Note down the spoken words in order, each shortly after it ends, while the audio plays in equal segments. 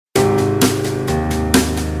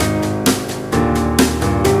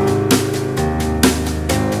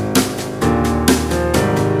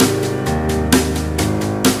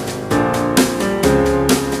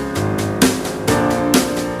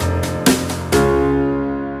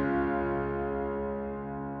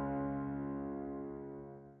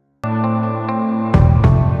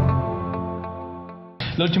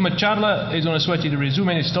La última charla es una suerte de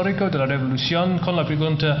resumen histórico de la Revolución con la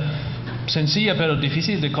pregunta sencilla pero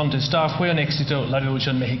difícil de contestar: ¿fue un éxito la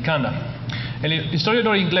Revolución Mexicana? El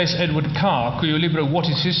historiador inglés Edward Carr, cuyo libro What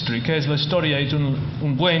is History, que es la historia, es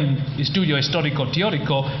un buen estudio histórico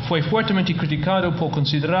teórico, fue fuertemente criticado por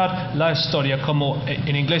considerar la historia como,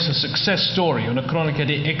 en inglés, a success story, una crónica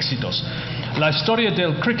de éxitos. La historia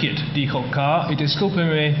del cricket, dijo Carr, y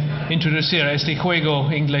discúlpenme introducir este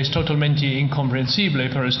juego inglés totalmente incomprensible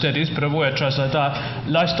para ustedes, pero voy a trasladar.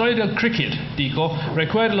 La historia del cricket, dijo,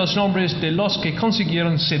 recuerda los nombres de los que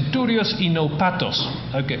consiguieron centurios y no patos.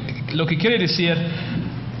 Okay. Lo que quiere decir,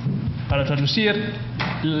 para traducir,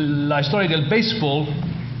 la historia del béisbol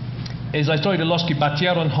es la historia de los que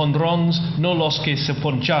batearon jonrones, no los que se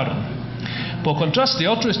poncharon. Por contraste,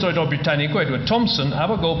 otro historiador británico, Edward Thompson,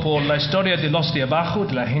 abogó por la historia de los de abajo,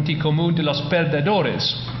 de la gente común, de los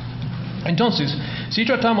perdedores. Entonces, si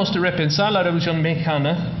tratamos de repensar la Revolución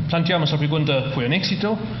Mexicana, planteamos la pregunta: ¿fue un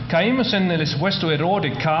éxito? Caímos en el supuesto error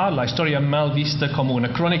de Carr, la historia mal vista como una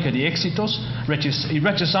crónica de éxitos, y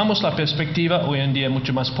rechazamos la perspectiva hoy en día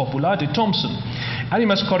mucho más popular de Thompson.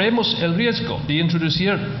 Además, corremos el riesgo de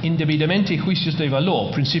introducir indebidamente juicios de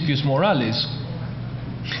valor, principios morales,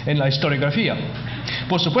 en la historiografía.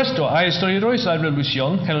 Por supuesto, hay historiadores de la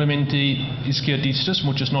Revolución, generalmente izquierdistas,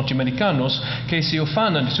 muchos norteamericanos, que se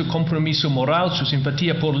ufanan de su compromiso moral, su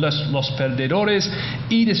simpatía por los perdedores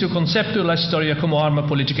y de su concepto de la historia como arma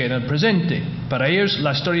política en el presente. Para ellos,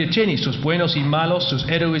 la historia tiene sus buenos y malos, sus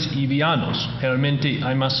héroes y villanos. Generalmente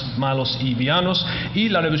hay más malos y villanos, y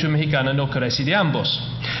la Revolución Mexicana no carece de ambos.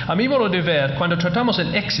 A mi modo de ver, cuando tratamos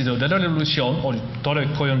el éxito de la Revolución, o toda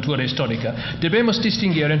coyuntura histórica, debemos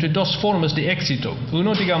distinguir entre dos formas de éxito.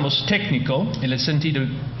 Uno, digamos, técnico, en el sentido de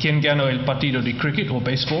quién ganó el partido de cricket o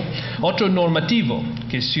béisbol. Otro, normativo,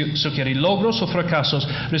 que sugiere logros o fracasos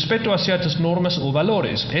respecto a ciertas normas o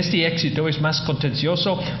valores. Este éxito es más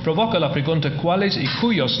contencioso, provoca la pregunta: ¿cuáles y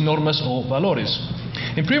cuyas normas o valores?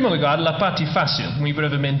 En primer lugar, la parte fácil, muy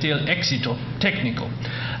brevemente, el éxito técnico.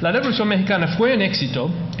 La Revolución Mexicana fue un éxito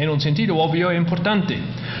en un sentido obvio e importante.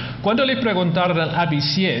 Cuando le preguntaron al Abbé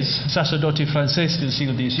Sieyès, sacerdote francés del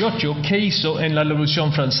siglo XVIII, qué hizo en la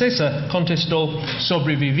Revolución Francesa, contestó: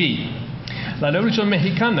 sobreviví. La Revolución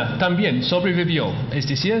Mexicana también sobrevivió, es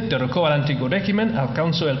decir, derrocó al antiguo régimen,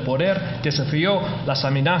 alcanzó el poder, desafió las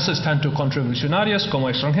amenazas tanto contrarrevolucionarias como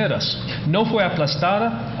extranjeras. No fue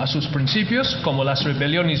aplastada a sus principios como las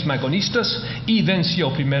rebeliones magonistas y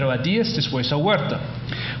venció primero a Díaz, después a Huerta.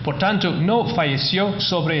 Por tanto, no falleció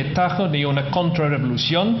sobre el tajo de una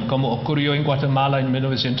contrarrevolución como ocurrió en Guatemala en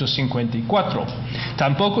 1954.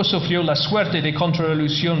 Tampoco sufrió la suerte de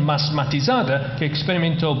contrarrevolución más matizada que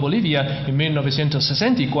experimentó Bolivia en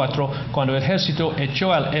 1964, cuando el ejército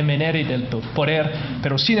echó al MNR del poder,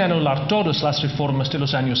 pero sin anular todas las reformas de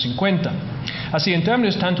los años 50. Así, en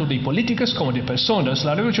términos tanto de políticas como de personas,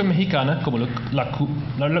 la Revolución Mexicana, como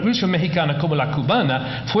la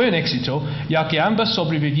cubana, fue un éxito, ya que ambas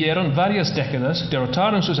sobrevivieron varias décadas,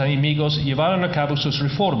 derrotaron sus enemigos y llevaron a cabo sus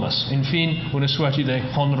reformas. En fin, una suerte de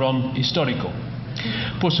jonrón histórico.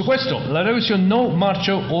 Por supuesto, la revolución no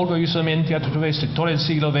marchó orgullosamente a través de todo el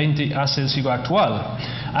siglo XX hasta el siglo actual.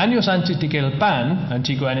 Años antes de que el PAN,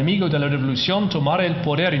 antiguo enemigo de la revolución, tomara el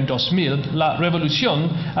poder en 2000, la revolución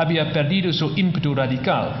había perdido su ímpetu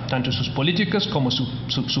radical. Tanto sus políticas como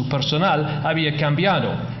su personal había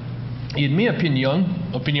cambiado. Y en mi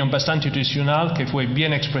opinión bastante tradicional, que fue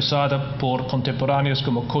bien expresada por contemporáneos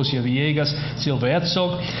como Cosia Villegas, Silva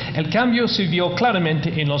Herzog, el cambio se vio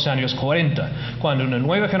claramente en los años 40, cuando una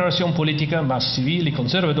nueva generación política más civil y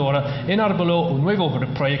conservadora enarboló un nuevo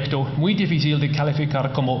proyecto muy difícil de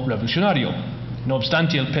calificar como revolucionario. No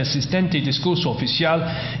obstante el persistente discurso oficial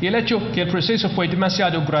y el hecho que el proceso fue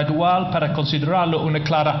demasiado gradual para considerarlo una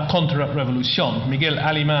clara contrarrevolución, Miguel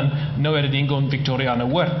Alemán no era ningún Victoriano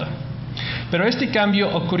Huerta. Pero este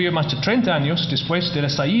cambio ocurrió más de 30 años después del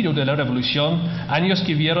estallido de la revolución, años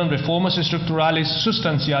que vieron reformas estructurales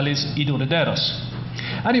sustanciales y duraderas.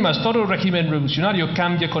 Además, todo régimen revolucionario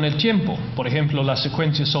cambia con el tiempo. Por ejemplo, la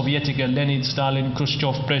secuencia soviética Lenin, Stalin,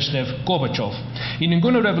 Khrushchev, Brezhnev, Gorbachev. Y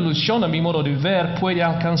ninguna revolución, a mi modo de ver, puede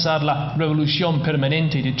alcanzar la revolución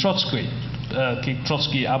permanente de Trotsky, que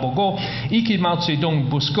Trotsky abogó y que Mao Zedong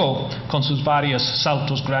buscó con sus varios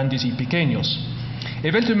saltos grandes y pequeños.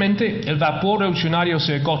 Eventualmente, el vapor revolucionario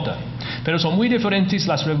se agota, pero son muy diferentes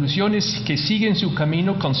las revoluciones que siguen su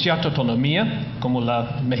camino con cierta autonomía, como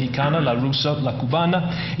la mexicana, la rusa, la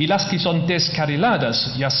cubana, y las que son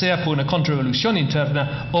descarriladas, ya sea por una contrarrevolución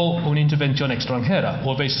interna o una intervención extranjera,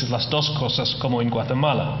 o a veces las dos cosas, como en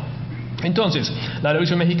Guatemala. Entonces, la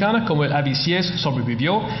Revolución Mexicana, como el ABC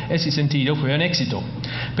sobrevivió, ese sentido fue un éxito.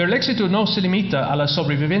 Pero el éxito no se limita a la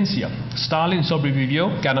sobrevivencia. Stalin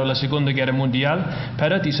sobrevivió, ganó la Segunda Guerra Mundial,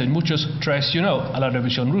 pero, dicen muchos, traicionó a la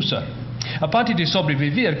Revolución Rusa. Aparte de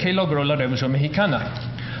sobrevivir, ¿qué logró la Revolución Mexicana?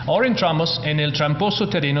 Ahora entramos en el tramposo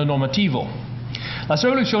terreno normativo. Las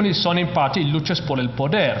revoluciones son en parte luchas por el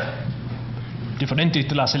poder, diferentes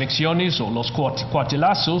de las elecciones o los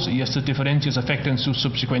cuartelazos, y estas diferencias afectan su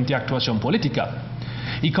subsecuente actuación política.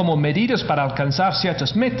 Y como medidas para alcanzar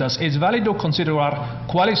ciertas metas, es válido considerar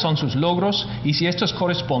cuáles son sus logros y si estos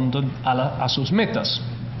corresponden a sus metas.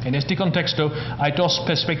 En este contexto hay dos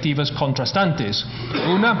perspectivas contrastantes,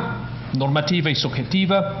 una normativa y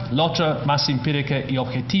subjetiva, la otra más empírica y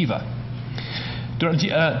objetiva.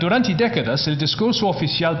 Durante décadas, el discurso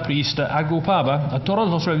oficial priista agrupaba a todos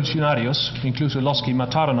los revolucionarios, incluso los que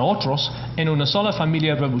mataron a otros, en una sola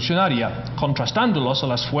familia revolucionaria, contrastándolos a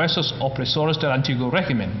las fuerzas opresoras del antiguo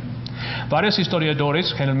régimen. Varios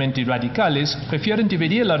historiadores, generalmente radicales, prefieren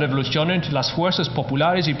dividir la revolución entre las fuerzas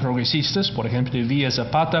populares y progresistas, por ejemplo de Villa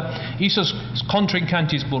Zapata, y sus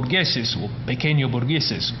contrincantes burgueses o pequeño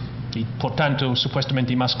burgueses, y por tanto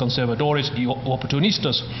supuestamente más conservadores y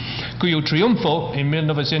oportunistas, cuyo triunfo en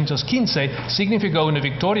 1915 significó una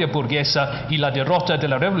victoria burguesa y la derrota de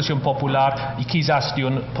la revolución popular y quizás de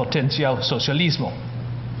un potencial socialismo.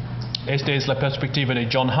 Esta es la perspectiva de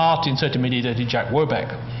John Hart y en cierta medida de Jack Warbeck.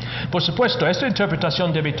 Por supuesto, esta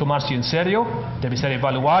interpretación debe tomarse en serio, debe ser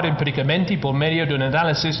evaluada empíricamente por medio de un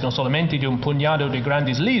análisis no solamente de un puñado de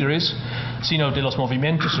grandes líderes, sino de los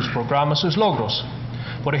movimientos, sus programas, sus logros.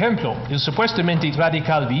 Por ejemplo, el supuestamente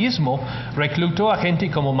radical villismo reclutó a gente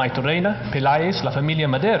como Maitorena, Peláez, la familia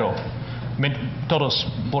Madero, todos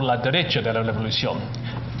por la derecha de la revolución.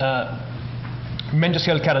 Mientras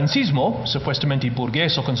que el carancismo, supuestamente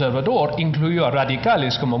burgués o conservador, incluyó a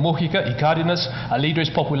radicales como Mújica y Cárdenas, a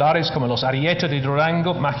líderes populares como los Arrieta de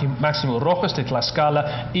Durango, Máximo Rojas de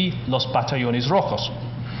Tlaxcala y los batallones rojos.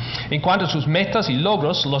 En cuanto a sus metas y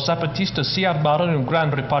logros, los zapatistas sí armaron un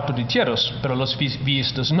gran reparto de tierras, pero los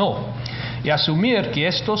villistas no. Y asumir que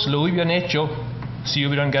estos lo hubieran hecho si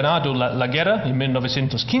hubieran ganado la guerra en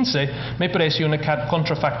 1915, me parece una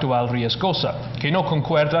contrafactual riesgosa, que no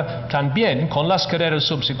concuerda tan bien con las carreras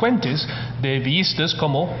subsecuentes de villistas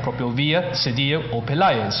como propio Villa, Cedillo o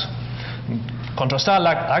Peláez. Contrastar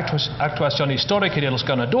la actuación histórica de los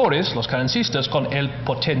ganadores, los carancistas, con el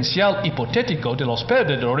potencial hipotético de los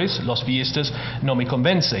perdedores, los villistas, no me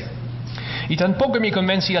convence. Y tampoco me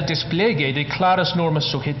convence el despliegue de claras normas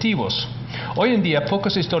subjetivas. Hoy en día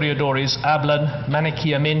pocos historiadores hablan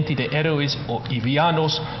maniqueamente de héroes y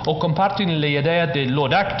villanos o comparten la idea de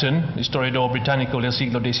Lord Acton, historiador británico del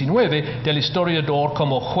siglo XIX, del historiador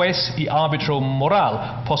como juez y árbitro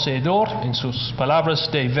moral, poseedor, en sus palabras,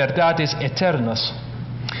 de verdades eternas.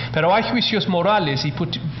 Pero hay juicios morales y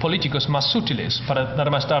políticos más sutiles. Para nada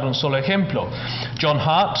más dar un solo ejemplo, John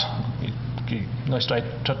Hart, que no estoy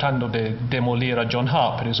tratando de demoler a John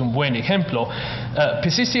Hart, pero es un buen ejemplo,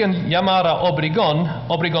 persiste en llamar a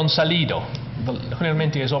Obregón salido.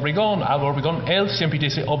 Generalmente es Obregón, él siempre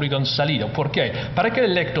dice Obregón salido. ¿Por qué? Para que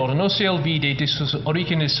el lector no se olvide de sus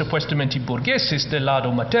orígenes supuestamente burgueses del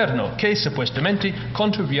lado materno, que supuestamente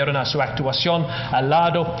contribuyeron a su actuación al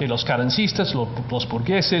lado de los carancistas, los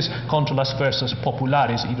burgueses, contra las fuerzas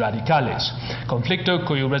populares y radicales. Conflicto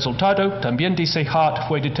cuyo resultado, también dice Hart,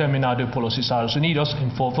 fue determinado por los Estados Unidos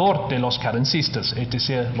en favor de los carancistas, es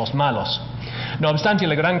decir, los malos. No obstante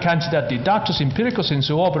la gran cantidad de datos empíricos en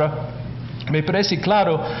su obra, me parece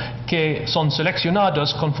claro que son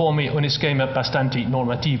seleccionados conforme un esquema bastante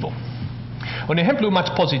normativo. Un ejemplo más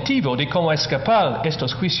positivo de cómo escapar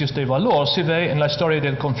estos juicios de valor se ve en la historia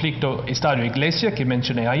del conflicto Estado-Iglesia que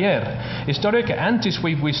mencioné ayer. Historia que antes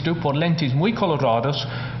fue visto por lentes muy coloradas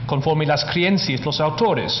conforme las creencias de los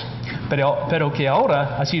autores, pero que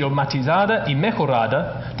ahora ha sido matizada y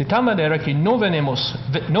mejorada de tal manera que no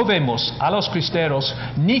vemos a los cristeros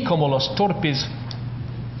ni como los torpes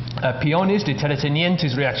peones de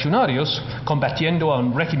terratenientes reaccionarios combatiendo a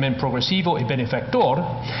un régimen progresivo y benefactor,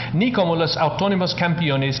 ni como los autónomos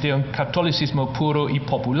campeones de un catolicismo puro y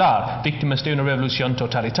popular, víctimas de una revolución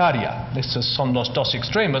totalitaria. Estos son los dos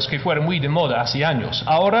extremos que fueron muy de moda hace años.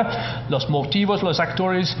 Ahora, los motivos, los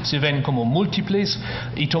actores se ven como múltiples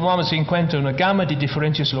y tomamos en cuenta una gama de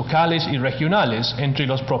diferencias locales y regionales entre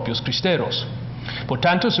los propios cristeros. Por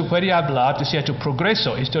tanto, se puede hablar de cierto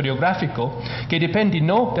progreso historiográfico que depende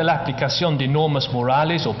no de la aplicación de normas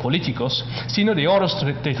morales o políticos, sino de horas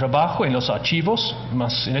de trabajo en los archivos,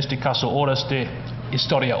 más en este caso horas de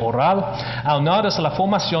historia oral, aunadas a la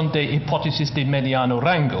formación de hipótesis de mediano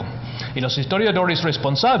rango. Y los historiadores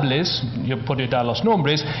responsables, yo puedo dar los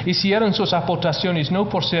nombres, hicieron sus aportaciones no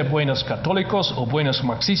por ser buenos católicos o buenos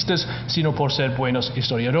marxistas, sino por ser buenos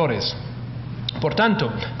historiadores. Por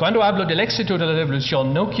tanto, cuando hablo del éxito de la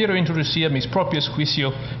revolución, no quiero introducir mis propios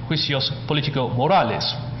juicios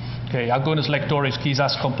político-morales, que algunos lectores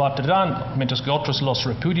quizás compartirán, mientras que otros los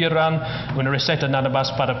repudiarán, una receta nada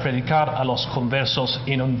más para predicar a los conversos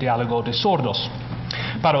en un diálogo de sordos.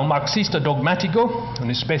 Para un marxista dogmático,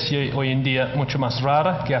 una especie hoy en día mucho más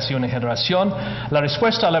rara que hace una generación, la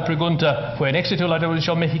respuesta a la pregunta ¿fue un éxito la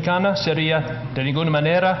Revolución Mexicana? Sería de ninguna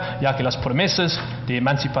manera, ya que las promesas de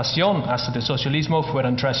emancipación hasta del socialismo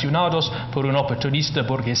fueron traicionados por una oportunista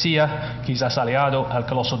burguesía, quizás aliado al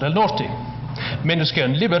Coloso del Norte. Menos que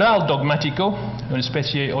un liberal dogmático, una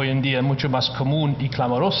especie hoy en día mucho más común y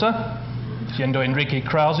clamorosa, siendo Enrique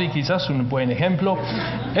Krause quizás un buen ejemplo,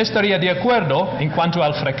 estaría de acuerdo en cuanto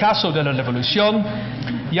al fracaso de la revolución,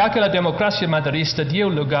 ya que la democracia maderista dio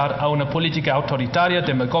lugar a una política autoritaria,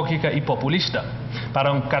 demagógica y populista.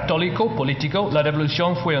 Para un católico político, la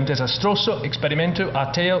revolución fue un desastroso experimento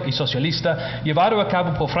ateo y socialista llevado a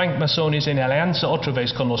cabo por francmasones en alianza otra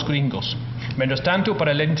vez con los gringos. Mientras tanto,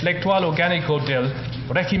 para el intelectual orgánico del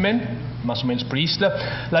régimen, más o menos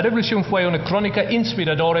priista, la revolución fue una crónica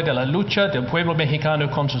inspiradora de la lucha del pueblo mexicano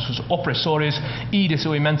contra sus opresores y de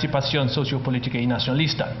su emancipación sociopolítica y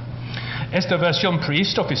nacionalista. Esta versión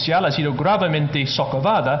priista oficial ha sido gravemente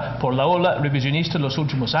socavada por la ola revisionista en los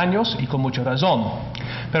últimos años y con mucha razón.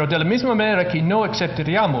 Pero de la misma manera que no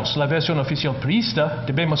aceptaríamos la versión oficial priista,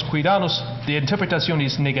 debemos cuidarnos de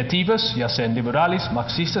interpretaciones negativas, ya sean liberales,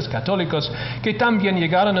 marxistas, católicos, que también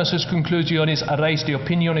llegaron a sus conclusiones a raíz de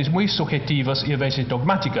opiniones muy subjetivas y a veces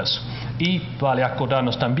dogmáticas, y, vale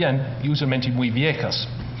acordarnos también, usualmente muy viejas.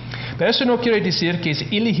 Pero eso no quiere decir que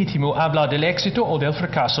es ilegítimo hablar del éxito o del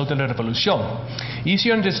fracaso de la revolución.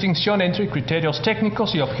 Hice una distinción entre criterios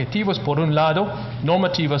técnicos y objetivos por un lado,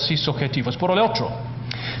 normativas y subjetivos por el otro.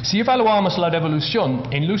 Si evaluamos la revolución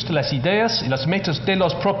en luz de las ideas y las metas de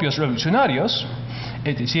los propios revolucionarios,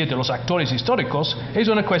 es decir, de los actores históricos, es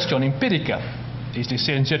una cuestión empírica, es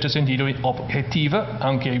decir, en cierto sentido objetiva,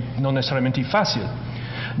 aunque no necesariamente fácil.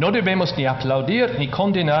 No debemos ni aplaudir ni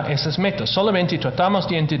condenar esas metas, solamente tratamos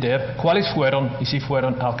de entender cuáles fueron y si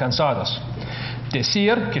fueron alcanzadas.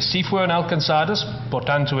 Decir que sí fueron alcanzadas, por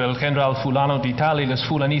tanto el general fulano de tal y los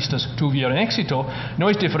fulanistas tuvieron éxito, no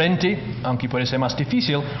es diferente, aunque puede ser más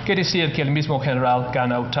difícil, que decir que el mismo general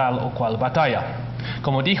ganó tal o cual batalla.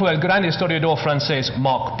 Como dijo el gran historiador francés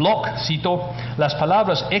Marc Bloch, cito, las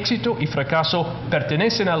palabras éxito y fracaso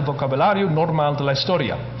pertenecen al vocabulario normal de la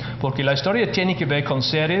historia, porque la historia tiene que ver con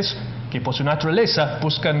seres que por su naturaleza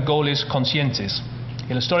buscan goles conscientes.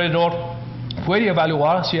 El historiador puede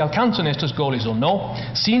evaluar si alcanzan estos goles o no,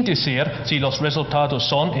 sin decir si los resultados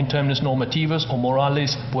son, en términos normativos o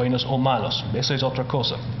morales, buenos o malos. Esa es otra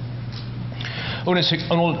cosa.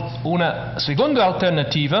 Una segunda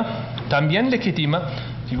alternativa, también legítima,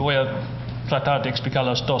 y voy a tratar de explicar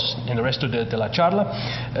los dos en el resto de la charla,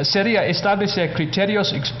 sería establecer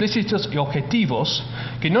criterios explícitos y objetivos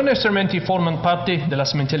que no necesariamente forman parte de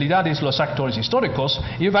las mentalidades de los actores históricos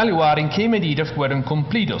y evaluar en qué medida fueron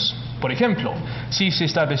cumplidos. Por ejemplo, si se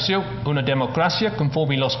estableció una democracia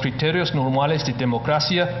conforme los criterios normales de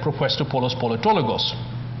democracia propuestos por los politólogos,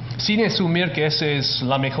 sin asumir que esa es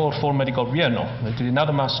la mejor forma de gobierno.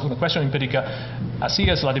 Nada más una cuestión empírica, así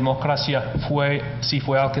es la democracia, si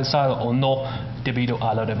fue alcanzada o no debido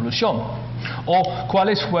a la revolución. O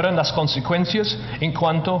cuáles fueron las consecuencias en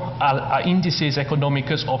cuanto a índices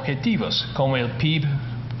económicos objetivos, como el PIB,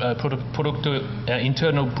 Producto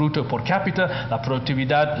Interno Bruto por cápita, la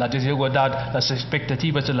productividad, la desigualdad, las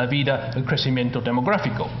expectativas de la vida, el crecimiento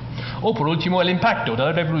demográfico. O por último, el impacto de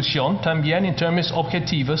la revolución también en términos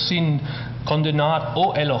objetivos, sin condenar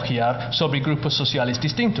o elogiar sobre grupos sociales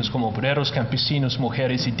distintos como obreros, campesinos,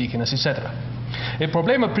 mujeres, indígenas, etc. El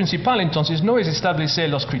problema principal entonces no es establecer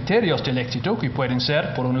los criterios del éxito, que pueden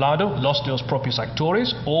ser, por un lado, los de los propios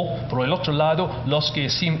actores, o por el otro lado, los que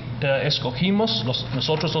escogimos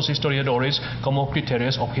nosotros los historiadores como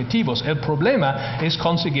criterios objetivos. El problema es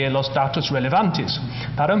conseguir los datos relevantes.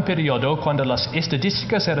 Para un periodo cuando las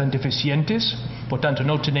estadísticas eran deficientes, por tanto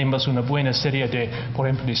no tenemos una buena serie de, por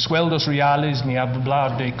ejemplo, de sueldos reales, ni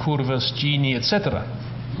hablar de curvas Gini, etc.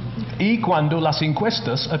 Y cuando las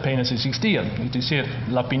encuestas apenas existían, es decir,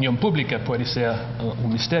 la opinión pública puede ser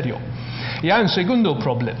un misterio. Y hay un segundo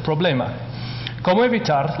problema. ¿Cómo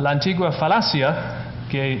evitar la antigua falacia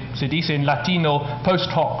que se dice en latino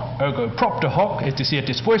post hoc ergo propter hoc, es decir,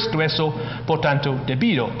 después de eso, por tanto,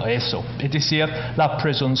 debido a eso. Es decir, la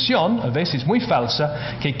presunción, a veces muy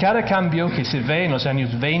falsa, que cada cambio que se ve en los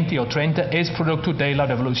años 20 o 30 es producto de la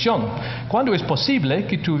revolución, cuando es posible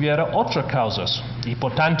que tuviera otras causas y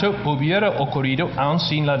por tanto hubiera ocurrido aún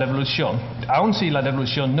sin la revolución, aún si la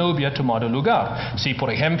revolución no hubiera tomado lugar. Si,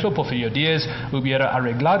 por ejemplo, Porfirio Díaz hubiera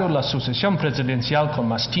arreglado la sucesión presidencial con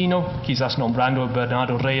Mastino, quizás nombrando a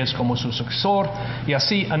Bernardo Reyes como su sucesor y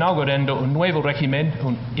así inaugurando un nuevo régimen,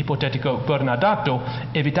 un hipotético Bernardato,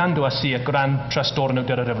 evitando así el gran trastorno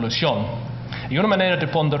de la revolución. Y una manera de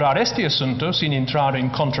ponderar este asunto, sin entrar en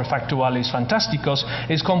contrafactuales fantásticos,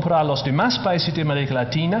 es comparar los demás países de América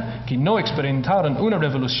Latina que no experimentaron una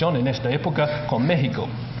revolución en esta época con México,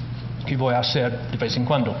 que voy a hacer de vez en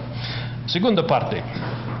cuando. Segunda parte.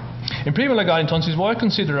 En primer lugar, entonces, voy a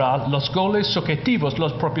considerar los goles subjetivos de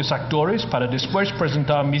los propios actores para después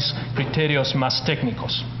presentar mis criterios más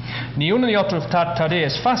técnicos. Ni una ni otra tarea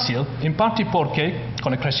es fácil, en parte porque,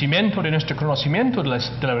 con el crecimiento de nuestro conocimiento de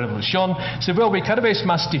la revolución, se vuelve cada vez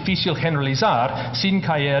más difícil generalizar sin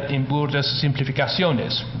caer en burdas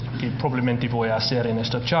simplificaciones, que probablemente voy a hacer en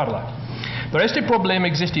esta charla. Pero este problema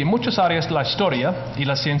existe en muchas áreas de la historia y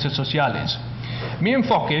las ciencias sociales. Mi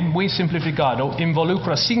enfoque, muy simplificado,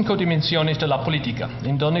 involucra 5 dimensiones de la política,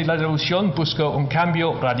 en donde la revolución busca un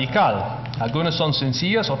cambio radical. Algunas son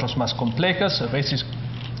sencillas, otras más complejas, a veces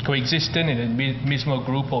coexisten en el mismo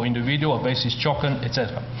grupo o individuo, a veces chocan, etc.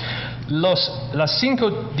 Las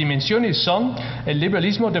 5 dimensiones son el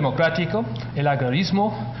liberalismo democrático, el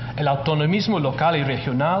agrarismo, el autonomismo local y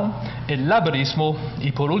regional, el laborismo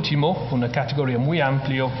y, por último, una categoría muy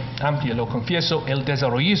amplia, lo confieso, el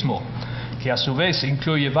desarrollismo, que a su vez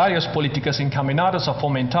incluye varias políticas encaminadas a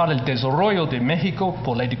fomentar el desarrollo de México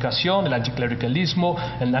por la educación, el anticlericalismo,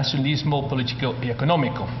 el nacionalismo político y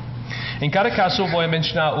económico. En cada caso voy a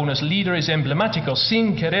mencionar unos líderes emblemáticos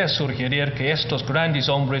sin querer sugerir que estos grandes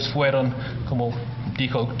hombres fueron, como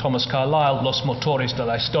dijo Thomas Carlyle, los motores de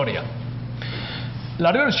la historia.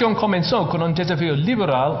 La revolución comenzó con un desafío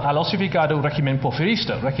liberal al osificado régimen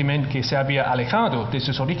porfirista, régimen que se había alejado de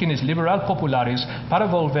sus orígenes liberal populares para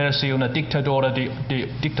volverse una dictadura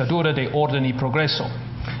de orden y progreso.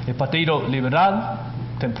 El Partido Liberal,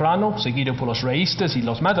 temprano, seguido por los reístas y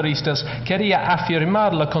los maderistas, quería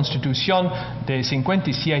afirmar la Constitución de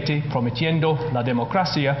 57, prometiendo la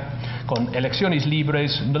democracia con elecciones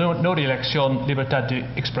libres, no reelección, libertad de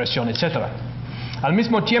expresión, etc. Al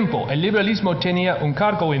mismo tiempo, el liberalismo tenía un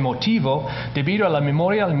cargo emotivo debido a la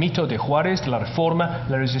memoria al mito de Juárez, de la Reforma,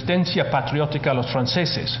 la resistencia patriótica a los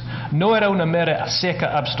franceses. No era una mera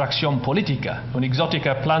seca abstracción política, una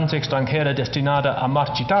exótica planta extranjera destinada a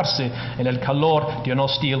marchitarse en el calor de una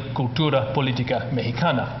hostil cultura política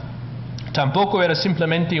mexicana. Tampoco era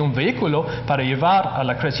simplemente un vehículo para llevar a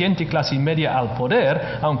la creciente clase media al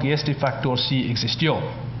poder, aunque este factor sí existió.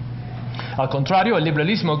 Al contrario, el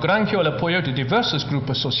liberalismo granjeó el apoyo de diversos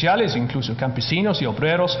grupos sociales, incluso campesinos y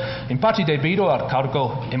obreros, en parte debido al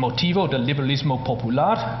cargo emotivo del liberalismo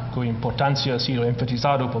popular, cuya importancia ha sido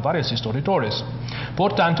enfatizado por varios historiadores.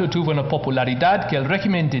 Por tanto, tuvo una popularidad que el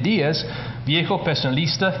régimen de Díaz, viejo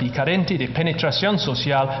personalista y carente de penetración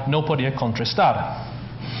social, no podía contrastar.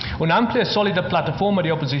 Una amplia y sólida plataforma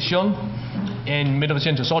de oposición en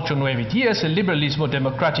 1908, 9 y 10, el liberalismo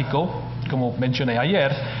democrático, como mencioné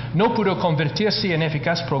ayer, no pudo convertirse en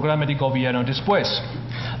eficaz programa de gobierno después.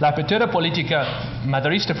 La apertura política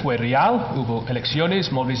maderista fue real, hubo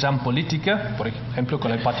elecciones, movilización política, por ejemplo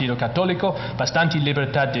con el Partido Católico, bastante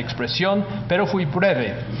libertad de expresión, pero fue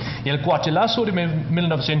breve. Y el cuartelazo de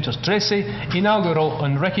 1913 inauguró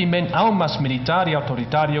un régimen aún más militar y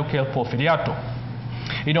autoritario que el porfiriato.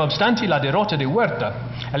 Y no obstante la derrota de Huerta,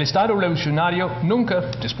 el Estado revolucionario nunca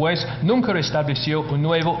restableció un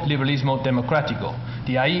nuevo liberalismo democrático.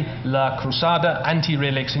 De ahí la cruzada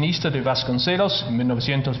antireeleccionista de Vasconcelos en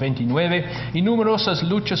 1929 y numerosas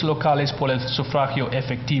luchas locales por el sufragio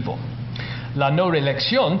efectivo. La no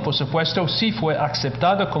reelección, por supuesto, sí fue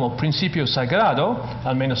aceptada como principio sagrado,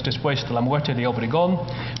 al menos después de la muerte de Obregón,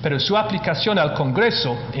 pero su aplicación al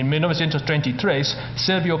Congreso en 1933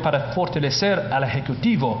 sirvió para fortalecer al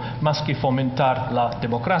Ejecutivo más que fomentar la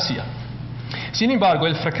democracia. Sin embargo,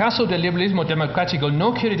 el fracaso del liberalismo democrático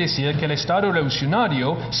no quiere decir que el Estado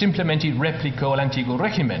revolucionario simplemente replicó el antiguo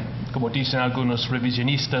régimen, como dicen algunos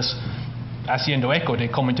revisionistas haciendo eco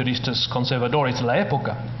de comentaristas conservadores de la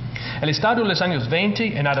época. El Estado de los años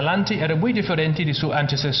 20 en adelante era muy diferente de su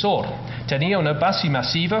antecesor. Tenía una base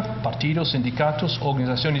masiva, partidos, sindicatos,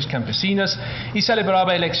 organizaciones campesinas, y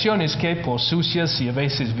celebraba elecciones que, por sucias y a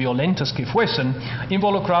veces violentas que fuesen,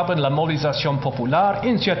 involucraban la movilización popular y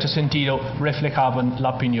en cierto sentido reflejaban la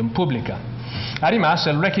opinión pública. Además,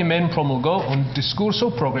 el régimen promulgó un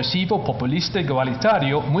discurso progresivo, populista y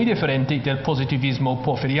igualitario muy diferente del positivismo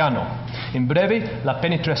porfiriano. En breve, la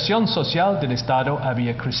penetración social del Estado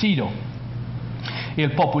había crecido. Y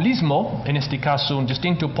el populismo, en este caso un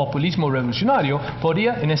distinto populismo revolucionario,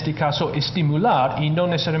 podía en este caso estimular y no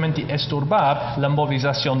necesariamente estorbar la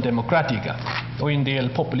movilización democrática. Hoy en día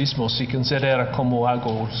el populismo se considera como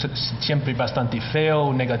algo siempre bastante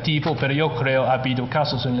feo, negativo, pero yo creo que ha habido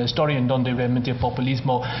casos en la historia en donde realmente el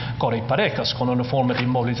populismo corre parejas con una forma de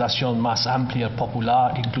movilización más amplia,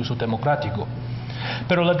 popular, incluso democrático.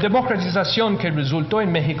 Pero la democratización que resultó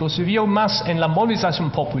en México se vio más en la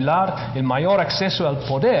movilización popular, el mayor acceso al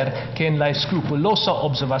poder, que en la escrupulosa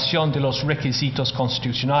observación de los requisitos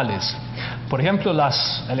constitucionales. Por ejemplo,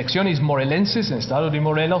 las elecciones morelenses en el estado de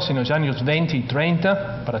Morelos en los años 20 y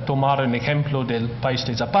 30, para tomar un ejemplo del país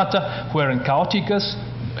de Zapata, fueron caóticas.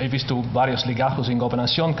 He visto varios legajos en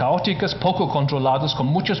gobernación caóticas, poco controlados, con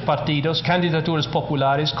muchos partidos, candidaturas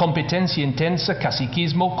populares, competencia intensa,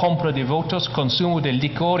 caciquismo, compra de votos, consumo de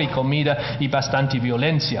licor y comida y bastante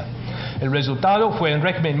violencia. El resultado fue un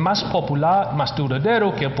régimen más popular, más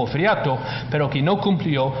duradero que el porfiriato, pero que no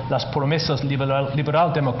cumplió las promesas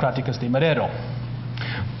liberal democráticas de Madero.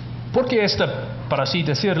 ¿Por qué esta, para así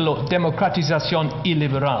decirlo, democratización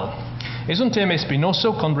iliberal? Es un tema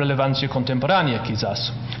espinoso con relevancia contemporánea,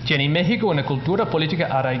 quizás. Tiene México una cultura política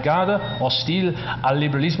arraigada, hostil al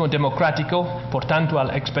liberalismo democrático, por tanto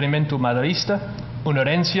al experimento maderista, una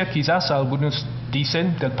herencia, quizás algunos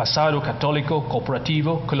dicen, del pasado católico,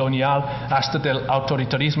 cooperativo, colonial, hasta del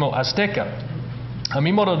autoritarismo azteca. A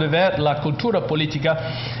mi modo de ver, la cultura política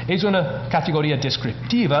es una categoría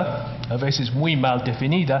descriptiva, a veces muy mal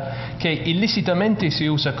definida, que ilícitamente se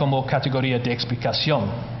usa como categoría de explicación.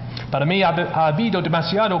 Para mí ha habido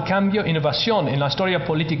demasiado cambio e innovación en la historia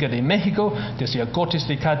política de México, desde el Cortes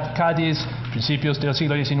de Cádiz, principios del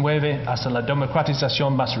siglo XIX, hasta la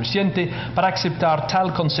democratización más reciente, para aceptar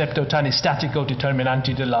tal concepto tan estático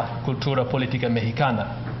determinante de la cultura política mexicana.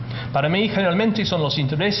 Para mí, generalmente son los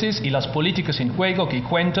intereses y las políticas en juego que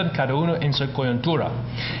cuentan cada uno en su coyuntura.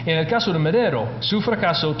 En el caso de Madero, su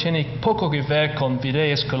fracaso tiene poco que ver con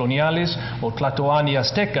ideas coloniales o tlatoani y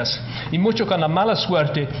aztecas, y mucho con la mala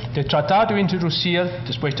suerte de tratar de introducir,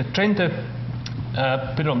 después de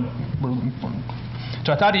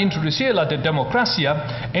tratar de introducir la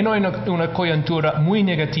democracia en una coyuntura muy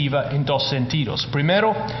negativa en dos sentidos.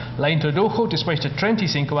 Primero, la introdujo después de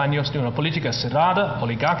 35 años de una política cerrada,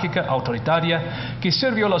 oligárquica, autoritaria, que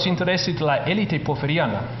sirvió a los intereses de la élite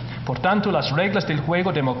porfiriana. Por tanto, las reglas del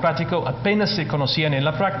juego democrático apenas se conocían en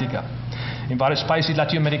la práctica. En varios países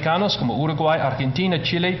latinoamericanos como Uruguay, Argentina,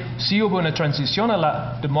 Chile, sí hubo una transición a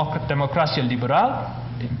la democracia liberal,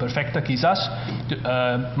 imperfecta quizás,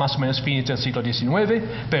 más o menos fines del siglo XIX,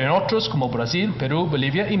 pero en otros como Brasil, Perú,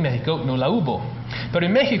 Bolivia y México no la hubo. Pero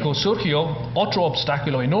en México surgió otro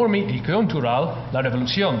obstáculo enorme y coyuntural, la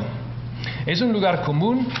Revolución. Es un lugar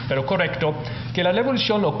común, pero correcto, que la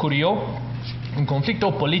Revolución ocurrió. Un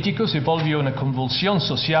conflicto político se volvió una convulsión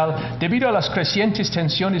social debido a las crecientes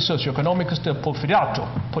tensiones socioeconómicas del porfiriato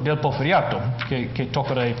que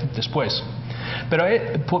tocaré después.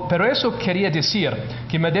 Pero eso quería decir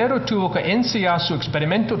que Madero tuvo que ensayar su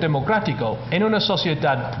experimento democrático en una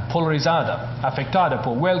sociedad polarizada, afectada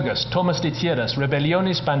por huelgas, tomas de tierras,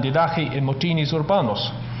 rebeliones, bandidaje y motines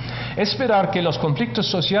urbanos. Esperar que los conflictos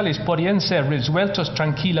sociales podían ser resueltos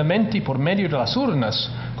tranquilamente por medio de las urnas,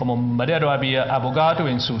 como Madero había abogado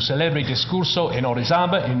en su célebre discurso en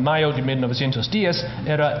Orizaba en mayo de 1910,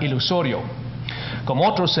 era ilusorio. Como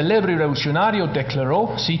otro célebre revolucionario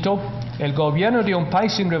declaró, cito, el gobierno de un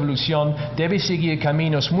país en revolución debe seguir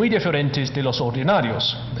caminos muy diferentes de los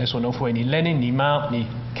ordinarios. Eso no fue ni Lenin, ni Mao, ni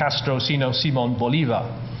Castro, sino Simón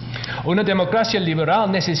Bolívar. Una democracia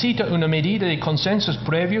liberal necesita una medida de consensos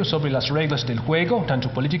previos sobre las reglas del juego, tanto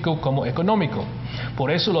político como económico.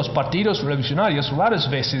 Por eso los partidos revolucionarios raras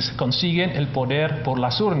veces consiguen el poder por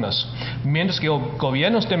las urnas, mientras que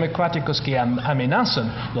gobiernos democráticos que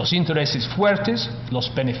amenazan los intereses fuertes,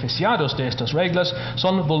 los beneficiados de estas reglas,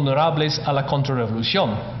 son vulnerables a la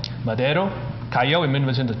contrarrevolución. Madero cayó en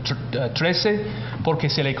 1913 porque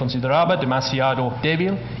se le consideraba demasiado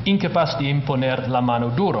débil, incapaz de imponer la mano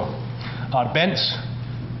dura. Arbenz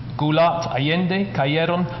Goulart, Allende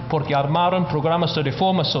cayeron porque armaron programas de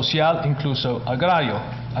reforma social, incluso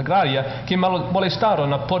agraria, que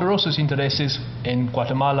molestaron a poderosos intereses en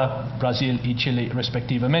Guatemala, Brasil y Chile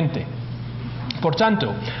respectivamente. Por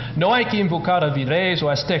tanto, no hay que invocar a virreyes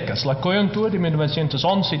o aztecas. La coyuntura de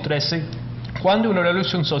 1911 y 13, cuando una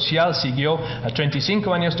revolución social siguió a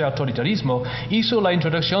 35 años de autoritarismo, hizo la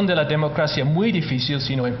introducción de la democracia muy difícil,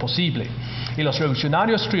 sino imposible. Y los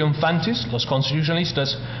revolucionarios triunfantes, los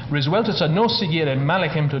constitucionalistas, resueltos a no seguir el mal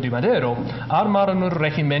ejemplo de Madero, armaron un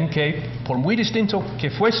régimen que, por muy distinto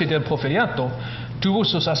que fuese del porfiriato, tuvo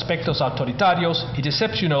sus aspectos autoritarios y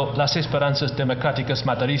decepcionó las esperanzas democráticas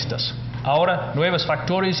maderistas. Ahora, nuevos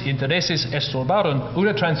factores e intereses estorbaron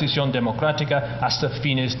una transición democrática hasta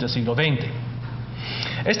fines del siglo XX.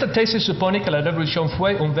 Esta tesis supone que la revolución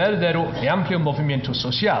fue un verdadero y amplio movimiento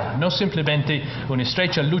social, no simplemente una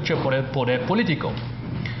estrecha lucha por el poder político.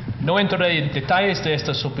 No entraré en detalles de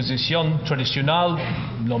esta suposición tradicional,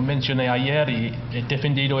 lo mencioné ayer y he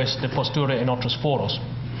defendido esta postura en otros foros.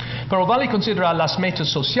 Pero vale considerar las metas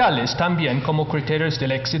sociales también como criterios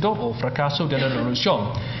del éxito o fracaso de la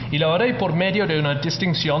revolución, y lo haré por medio de una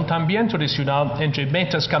distinción también tradicional entre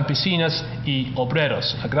metas campesinas y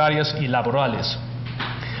obreras, agrarias y laborales.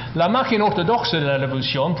 La imagen ortodoxa de la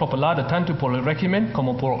revolución, propalada tanto por el régimen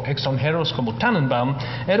como por extranjeros como Tannenbaum,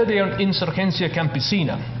 era de una insurgencia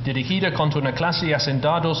campesina, dirigida contra una clase de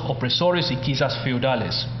hacendados, opresores y quizás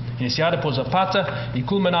feudales. Iniciada por Zapata y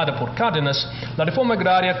culminada por Cárdenas, la reforma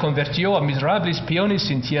agraria convirtió a miserables peones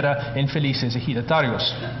sin tierra en felices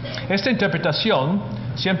ejidatarios. Esta interpretación,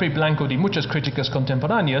 siempre blanco de muchas críticas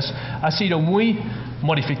contemporáneas, ha sido muy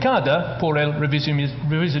modificada por el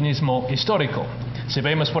revisionismo histórico.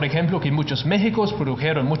 Sabemos, por ejemplo, que muchos Méxicos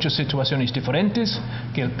produjeron muchas situaciones diferentes,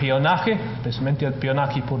 que el peonaje, especialmente el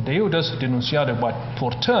peonaje por deudas denunciado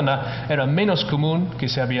por Turner, era menos común que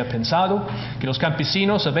se había pensado, que los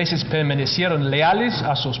campesinos a veces permanecieron leales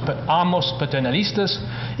a sus amos paternalistas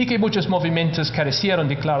y que muchos movimientos carecieron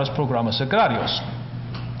de claros programas agrarios.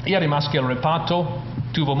 Y además que el reparto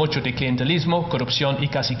tuvo mucho de clientelismo, corrupción y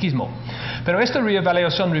caciquismo. Pero esta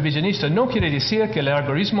reevaluación revisionista no quiere decir que el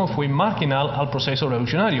agrarismo fue marginal al proceso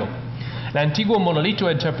revolucionario. El antiguo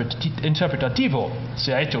monolito interpretativo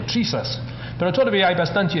se ha hecho trizas, pero todavía hay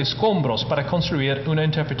bastantes escombros para construir una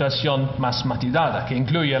interpretación más matizada, que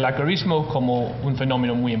incluye el agrarismo como un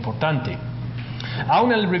fenómeno muy importante.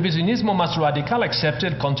 Aún el revisionismo más radical acepta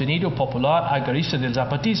el contenido popular agrarista del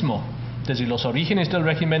zapatismo, desde los orígenes del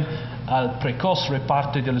régimen al precoz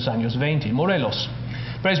reparto de los años 20 en Morelos.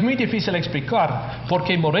 Pero es muy difícil explicar por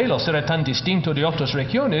qué Morelos era tan distinto de otras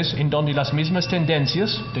regiones en donde las mismas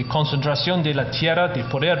tendencias de concentración de la tierra de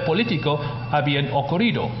poder político habían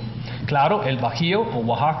ocurrido. Claro, el Bajío o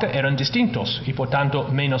Oaxaca eran distintos y por tanto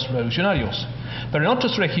menos revolucionarios. Pero en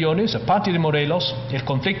otras regiones, aparte de Morelos, el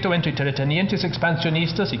conflicto entre terratenientes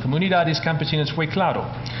expansionistas y comunidades campesinas fue claro,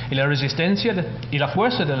 y la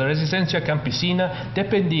fuerza de la resistencia campesina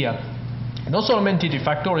dependía no solamente de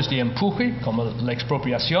factores de empuje, como la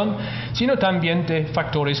expropiación, sino también de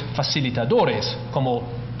factores facilitadores, como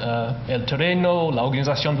el terreno, la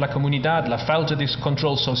organización de la comunidad, la falta de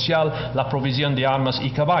control social, la provisión de armas y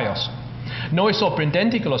caballos. No es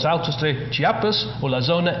sorprendente que los altos de Chiapas o la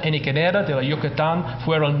zona eniquenera de la Yucatán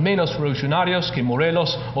fueron menos revolucionarios que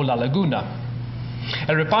Morelos o La Laguna.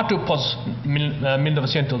 El reparto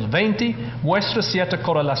post-1920 muestra cierta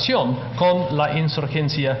correlación con la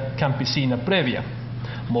insurgencia campesina previa.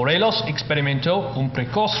 Morelos experimentó un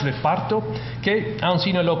precoz reparto que, aun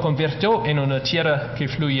si no lo convirtió en una tierra que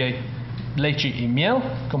fluye leche y miel,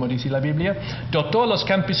 como dice la Biblia, dotó a los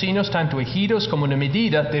campesinos tanto ejidos como una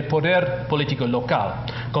medida de poder político local.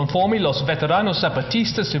 Conforme los veteranos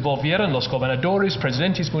zapatistas se volvieron los gobernadores,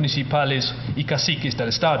 presidentes municipales y caciques del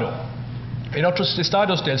estado. En otros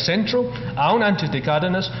estados del centro, aún antes de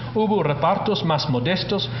Cárdenas, hubo repartos más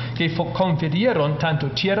modestos que confirieron tanto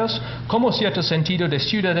tierras como cierto sentido de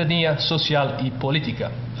ciudadanía social y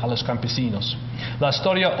política a los campesinos. La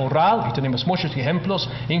historia oral, y tenemos muchos ejemplos,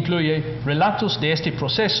 incluye relatos de este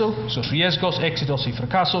proceso, sus riesgos, éxitos y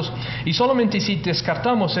fracasos, y solamente si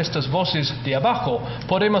descartamos estas voces de abajo,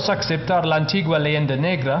 podemos aceptar la antigua leyenda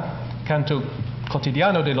negra, canto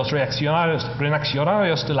cotidiano de los reaccionarios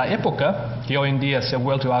de la época, que hoy en día se ha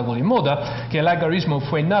vuelto algo de moda, que el agrarismo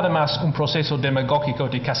fue nada más un proceso demagógico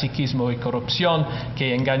de caciquismo y corrupción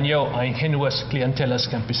que engañó a ingenuas clientelas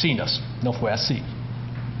campesinas. No fue así.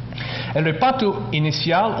 El reparto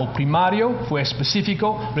inicial o primario fue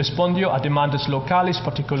específico, respondió a demandas locales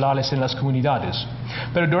particulares en las comunidades.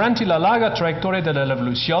 Pero durante la larga trayectoria de la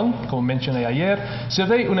Revolución, como mencioné ayer, se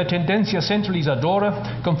ve una tendencia centralizadora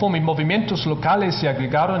conforme movimientos locales se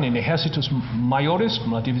agregaron en ejércitos mayores,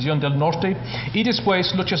 como la División del Norte, y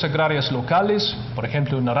después luchas agrarias locales, por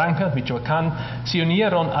ejemplo Naranja, Michoacán, se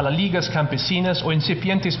unieron a las ligas campesinas o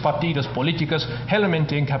incipientes partidos políticos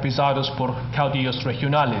generalmente encabezados por caudillos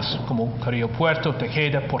regionales, como Carrillo Puerto,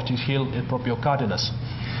 Tejeda, Portis Gil, el propio Cárdenas.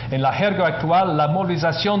 En la jerga actual, la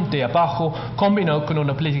movilización de abajo combinó con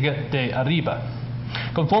una política de arriba.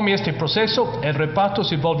 Conforme a este proceso, el reparto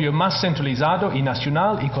se volvió más centralizado y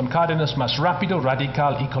nacional y con Cárdenas más rápido,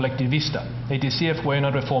 radical y colectivista. Es decir, fue una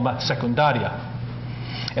reforma secundaria.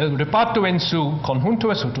 El reparto en su conjunto,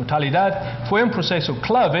 en su totalidad, fue un proceso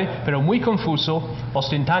clave, pero muy confuso,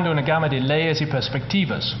 ostentando una gama de leyes y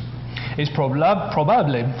perspectivas. Es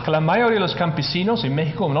probable que la mayoría de los campesinos en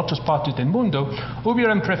México o en otras partes del mundo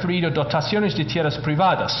hubieran preferido dotaciones de tierras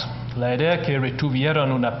privadas. La idea que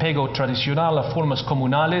retuvieran un apego tradicional a formas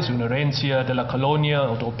comunales, una herencia de la colonia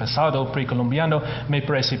o del pasado precolombiano, me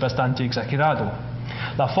parece bastante exagerado.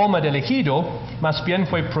 La forma de elegido más bien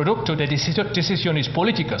fue producto de decisiones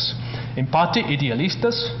políticas, en parte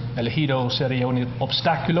idealistas, elegido sería un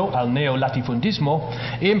obstáculo al neolatifundismo,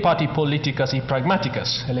 y en parte políticas y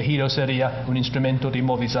pragmáticas, elegido sería un instrumento de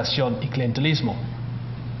movilización y clientelismo.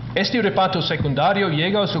 Este reparto secundario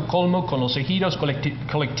llega a su colmo con los ejidos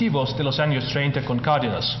colectivos de los años 30 con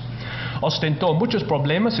Cárdenas. Ostentó muchos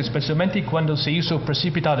problemas, especialmente cuando se hizo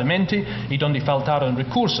precipitadamente y donde faltaron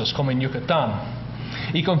recursos, como en Yucatán.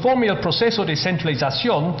 Y conforme al proceso de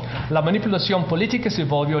centralización, la manipulación política se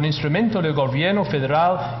volvió un instrumento del gobierno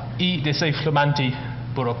federal y de esa flamante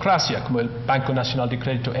burocracia, como el Banco Nacional de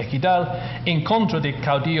Crédito Equidad, en contra de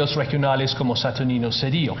caudillos regionales como Saturnino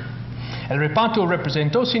Cedillo. El reparto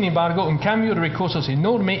representó, sin embargo, un cambio de recursos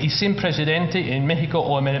enorme y sin precedente en México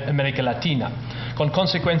o América Latina, con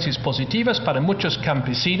consecuencias positivas para muchos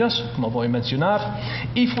campesinos, como voy a mencionar,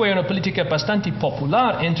 y fue una política bastante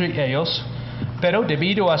popular entre ellos, pero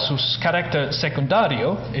debido a su carácter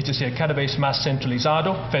secundario, es decir, cada vez más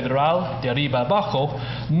centralizado, federal, de arriba abajo,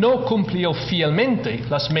 no cumplió fielmente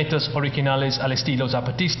las metas originales al estilo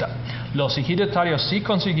zapatista. Los ejidatarios sí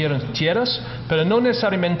consiguieron tierras, pero no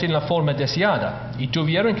necesariamente en la forma deseada, y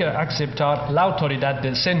tuvieron que aceptar la autoridad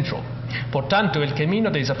del centro. Por tanto, el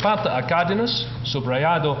camino de Zapata a Cárdenas,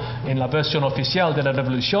 subrayado en la versión oficial de la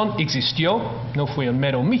Revolución, existió, no fue un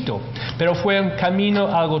mero mito, pero fue un camino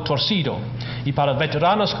algo torcido, y para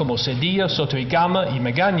veteranos como Cedillo, Soto y Gama y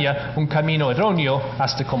Magaña, un camino erróneo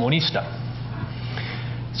hasta comunista.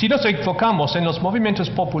 Si nos enfocamos en los movimientos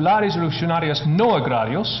populares revolucionarios no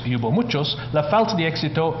agrarios, y hubo muchos, la falta de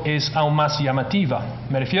éxito es aún más llamativa.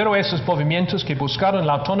 Me refiero a esos movimientos que buscaron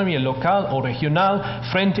la autonomía local o regional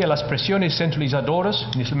frente a las presiones centralizadoras,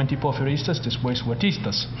 inicialmente porfiristas, después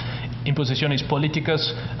huertistas. Imposiciones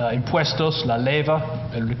políticas, impuestos, la leva,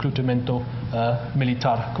 el reclutamiento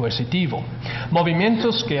militar coercitivo.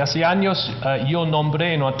 Movimientos que hace años yo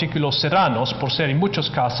nombré en artículos serranos por ser en muchos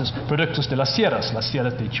casos productos de las sierras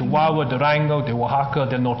de Chihuahua, de Durango, de Oaxaca,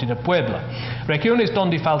 del norte de Puebla. Regiones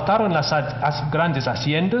donde faltaron las grandes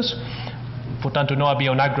haciendas, por tanto no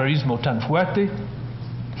había un agrarismo tan fuerte,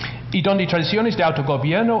 y donde tradiciones de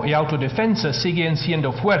autogobierno y autodefensa siguen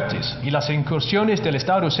siendo fuertes, y las incursiones del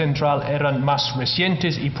Estado central eran más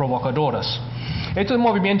recientes y provocadoras. Estos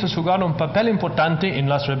movimientos jugaron un papel importante en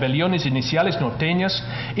las rebeliones iniciales norteñas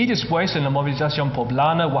y después en la movilización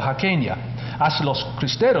poblana oaxaqueña. Hasta los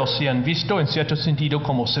cristeros se han visto en cierto sentido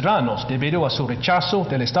como serranos debido a su rechazo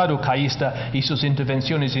del Estado caísta y sus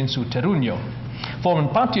intervenciones en su terruño. Forman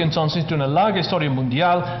parte entonces de una larga historia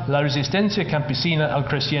mundial la resistencia campesina al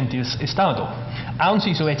creciente Estado, aun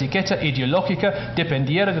si su etiqueta ideológica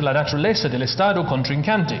dependiera de la naturaleza del Estado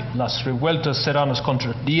contrincante. Las revueltas serranas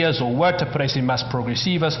contra Díaz o Huerta parecen más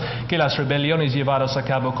progresivas que las rebeliones llevadas a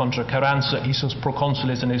cabo contra Carranza y sus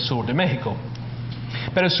procónsules en el sur de México.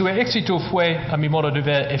 Pero su éxito fue, a mi modo de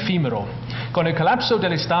ver, efímero. Con el colapso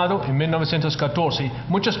del Estado en 1914,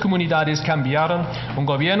 muchas comunidades cambiaron un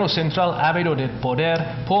gobierno central ávido de poder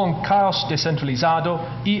por un caos descentralizado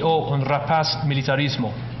y o un rapaz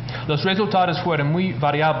militarismo. Los resultados fueron muy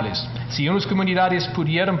variables. Si unas comunidades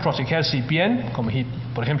pudieron protegerse bien, como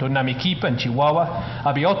por ejemplo Namiquipa en Chihuahua,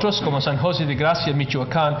 había otros como San José de Gracia en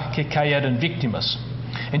Michoacán que cayeron víctimas.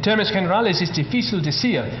 En términos generales es difícil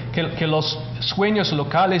decir que los sueños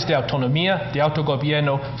locales de autonomía, de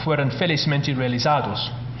autogobierno, fueron felizmente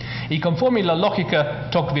realizados. Y conforme la lógica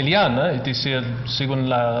tocquevilliana, es decir, según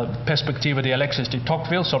la perspectiva de Alexis de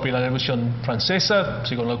Tocqueville sobre la Revolución Francesa,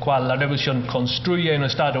 según la cual la Revolución construye un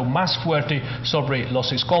Estado más fuerte sobre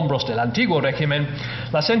los escombros del antiguo régimen,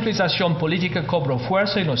 la centralización política cobró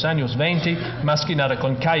fuerza en los años 20, más que nada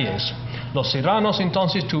con Calles. Los ciudadanos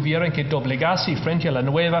entonces tuvieron que doblegarse frente a la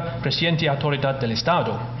nueva creciente autoridad del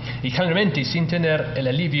Estado, y generalmente sin tener el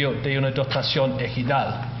alivio de una dotación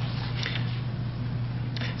ejidal.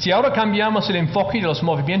 Si ahora cambiamos el enfoque de los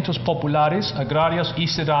movimientos populares, agrarios y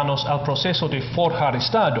ciudadanos al proceso de forjar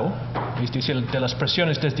Estado, es decir, de las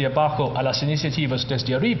presiones desde abajo a las iniciativas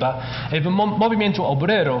desde arriba, el movimiento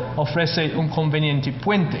obrero ofrece un conveniente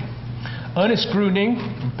puente. Ernest Gruning,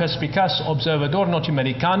 un perspicaz observador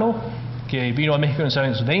norteamericano que vino a México en los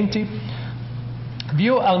años 20,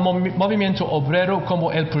 vio al movimiento obrero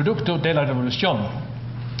como el producto de la revolución.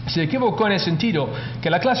 Se equivocó en el sentido que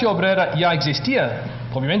la clase obrera ya existía,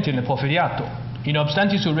 obviamente en el porfiriato, y no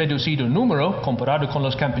obstante su reducido número, comparado con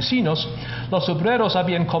los campesinos, los obreros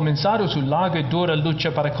habían comenzado su larga y dura lucha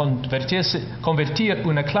para convertir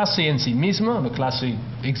una clase en sí misma, una clase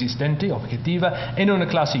existente, objetiva, en una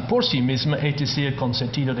clase por sí misma, es decir, con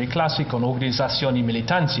sentido de clase, con organización y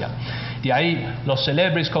militancia. De ahí los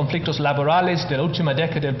célebres conflictos laborales de la última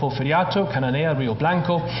década del porfiriato, Cananea, Río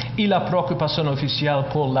Blanco, y la preocupación oficial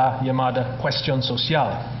por la llamada cuestión social.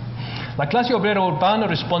 La clase obrera urbana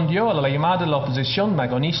respondió a la llamada de la oposición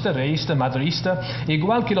magonista, reísta, madrista,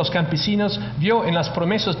 igual que los campesinos, vio en las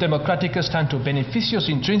promesas democráticas tanto beneficios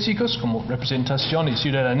intrínsecos como representación y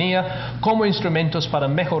ciudadanía, como instrumentos para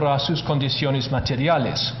mejorar sus condiciones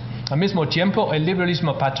materiales. Al mismo tiempo, el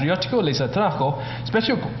liberalismo patriótico les atrajo,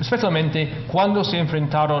 especialmente cuando se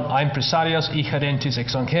enfrentaron a empresarios y gerentes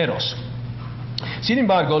extranjeros. Sin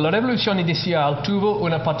embargo, la revolución inicial tuvo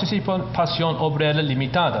una participación obrera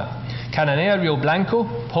limitada. Cananea, Río Blanco,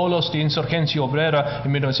 polos de insurgencia obrera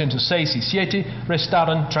en 1906 y 7,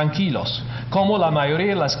 restaron tranquilos, como la mayoría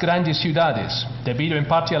de las grandes ciudades, debido en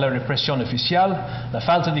parte a la represión oficial, la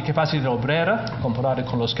falta de capacidad obrera, comparada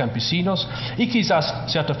con los campesinos, y quizás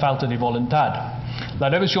cierta falta de voluntad. La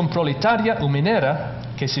revolución proletaria o minera,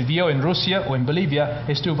 que se vio en Rusia o en Bolivia,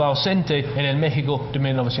 estuvo ausente en el México de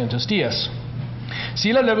 1910.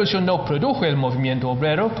 Si la revolución no produjo el movimiento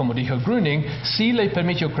obrero, como dijo Gruning, sí le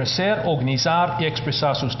permitió crecer, organizar y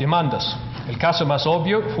expresar sus demandas. El caso más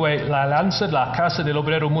obvio fue la alianza de la Casa del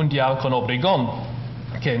Obrero Mundial con Obregón,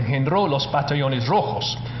 que engendró los batallones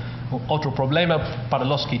rojos. Otro problema para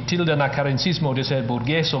los que tildan al carencismo de ser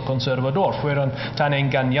burgués o conservador. Fueron tan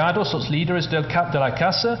engañados los líderes de la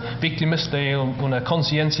casa, víctimas de una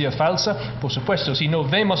conciencia falsa. Por supuesto, si no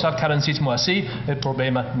vemos al carencismo así, el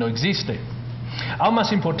problema no existe. Aún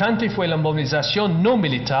más importante fue la movilización no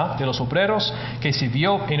militar de los obreros, que se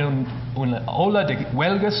vio en una ola de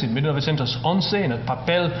huelgas en 1911, en el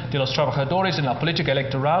papel de los trabajadores en la política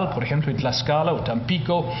electoral, por ejemplo en Tlaxcala o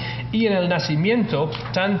Tampico, y en el nacimiento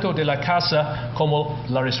tanto de la casa como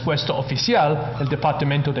la respuesta oficial, el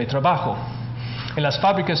Departamento de Trabajo. En las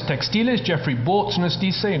fábricas textiles, Jeffrey Booth nos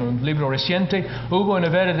dice en un libro reciente, hubo una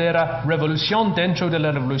verdadera revolución dentro de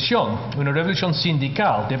la revolución, una revolución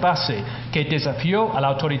sindical de base que desafió a la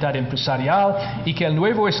autoridad empresarial y que el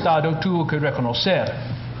nuevo Estado tuvo que reconocer.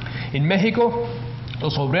 En México,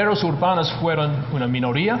 los obreros urbanos fueron una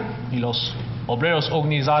minoría y los obreros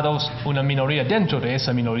organizados una minoría dentro de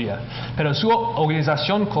esa minoría, pero su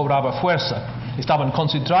organización cobraba fuerza. Estaban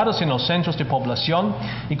concentrados en los centros de población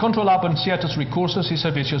y controlaban ciertos recursos y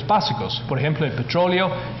servicios básicos, por ejemplo el petróleo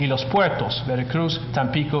y los puertos, Veracruz,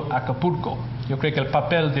 Tampico, Acapulco. Yo creo que el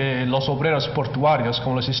papel de los obreros portuarios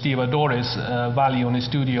como los estibadores vale un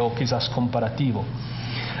estudio quizás comparativo.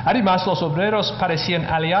 Además, los obreros parecían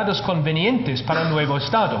aliados convenientes para el nuevo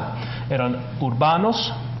Estado. Eran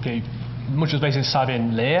urbanos, que muchas veces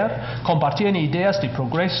saben leer, compartían ideas de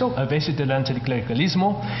progreso, a veces del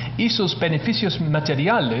anticlericalismo, y sus beneficios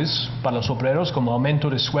materiales para los obreros, como aumento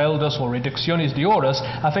de sueldos o reducciones de horas,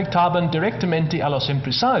 afectaban directamente a los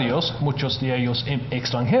empresarios, muchos de ellos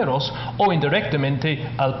extranjeros, o indirectamente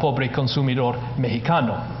al pobre consumidor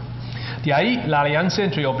mexicano. De ahí la alianza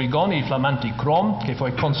entre Obregón y Flamante Crom, que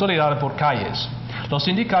fue consolidada por Calles. Los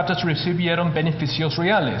sindicatos recibieron beneficios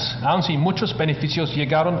reales, aun si muchos beneficios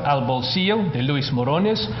llegaron al bolsillo de Luis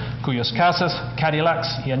Morones, cuyas casas,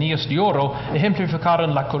 Cadillacs y anillos de oro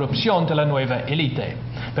ejemplificaron la corrupción de la nueva élite.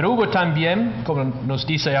 Pero hubo también, como nos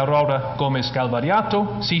dice Aurora Gómez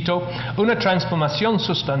Galvariato, cito, una transformación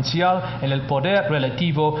sustancial en el poder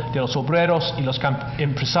relativo de los obreros y los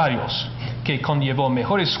empresarios. que conllevó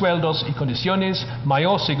mejores sueldos y condiciones,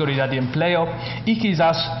 mayor seguridad de empleo y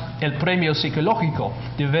quizás el premio psicológico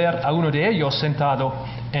de ver a uno de ellos sentado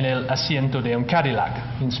en el asiento de un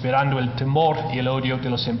Cadillac, inspirando el temor y el odio de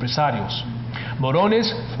los empresarios.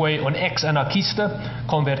 Morones fue un ex-anarquista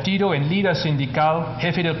convertido en líder sindical,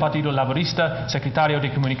 jefe del Partido Laborista, secretario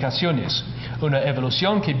de Comunicaciones. Una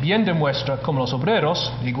evolución que bien demuestra cómo los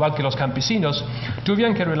obreros, igual que los campesinos,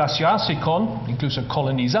 tuvieron que relacionarse con, incluso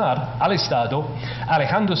colonizar, al Estado,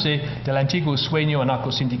 alejándose del antiguo sueño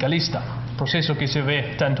anarcosindicalista, proceso que se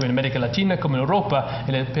ve tanto en América Latina como en Europa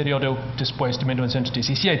en el periodo después de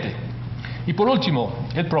 1917. Y por último,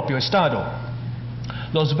 el propio Estado.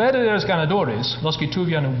 Los verdaderos ganadores, los que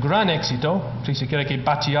tuvieron un gran éxito, si se quiere que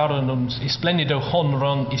batearon un espléndido home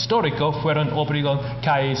run histórico, fueron Obregón,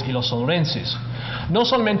 Calles y los sonorenses. No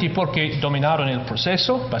solamente porque dominaron el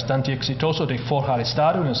proceso, bastante exitoso, de forjar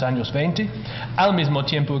Estado en los años 20, al mismo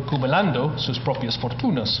tiempo acumulando sus propias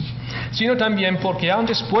fortunas, sino también porque aún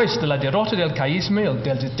después de la derrota del callismo y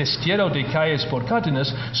del destierro de Calles por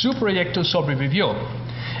Cárdenas, su proyecto sobrevivió.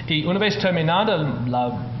 Y una vez terminada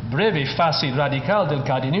la breve fase radical del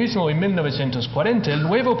cardenismo en 1940, el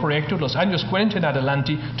nuevo proyecto, los años 40 en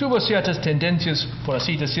adelante, tuvo ciertas tendencias, por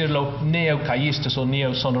así decirlo, neocallistas o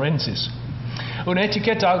neosonorenses. Una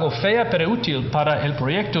etiqueta algo fea pero útil para el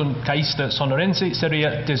proyecto callista sonorense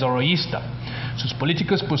sería desarrollista. Sus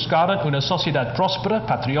políticos buscaron una sociedad próspera,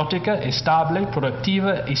 patriótica, estable,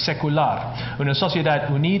 productiva y secular. Una sociedad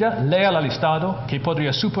unida, leal al Estado, que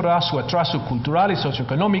podría superar su atraso cultural y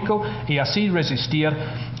socioeconómico y así resistir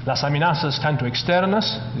las amenazas tanto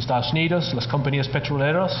externas, Estados Unidos, las compañías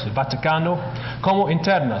petroleras, el Vaticano, como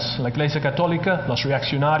internas, la Iglesia Católica, los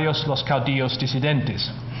reaccionarios, los caudillos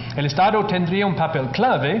disidentes. El Estado tendría un papel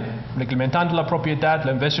clave, reglamentando la propiedad,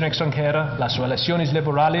 la inversión extranjera, las relaciones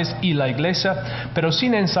laborales y la Iglesia, pero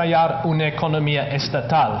sin ensayar una economía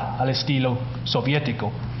estatal al estilo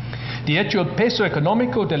soviético. De hecho, el peso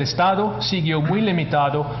económico del Estado siguió muy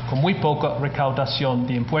limitado, con muy poca recaudación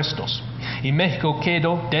de impuestos. Y México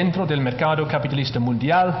quedó dentro del mercado capitalista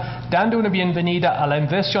mundial, dando una bienvenida a la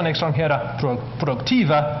inversión extranjera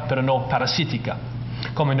productiva, pero no parasítica.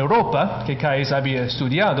 Como en Europa, que Calles había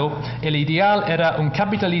estudiado, el ideal era un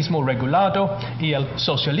capitalismo regulado y el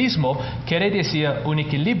socialismo quiere decir un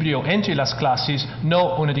equilibrio entre las clases,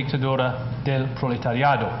 no una dictadura del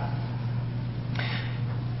proletariado.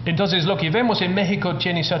 Entonces, lo que vemos en México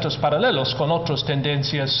tiene ciertos paralelos con otras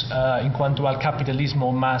tendencias en cuanto al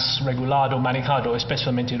capitalismo más regulado, manejado,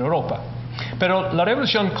 especialmente en Europa. Pero la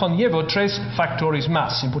revolución conllevó tres factores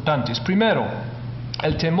más importantes. Primero,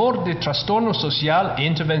 el temor de trastorno social e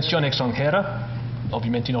intervención extranjera,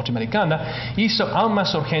 obviamente norteamericana, hizo aún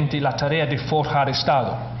más urgente la tarea de forjar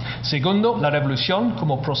Estado. Segundo, la revolución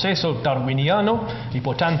como proceso darwiniano y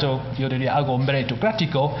por tanto, yo diría algo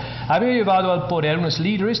meritocrático, había llevado al poder unos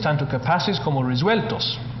líderes tanto capaces como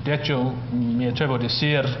resueltos. De hecho, me atrevo a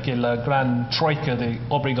decir que la gran troika de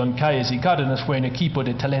Obregón, Calles y Cárdenas fue un equipo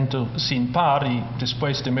de talento sin par y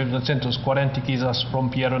después de 1940 quizás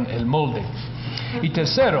rompieron el molde. Y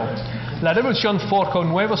tercero, la revolución forjó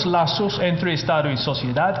nuevos lazos entre Estado y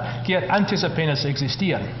sociedad que antes apenas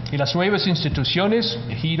existían. Y las nuevas instituciones,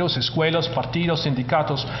 ejidos, escuelas, partidos,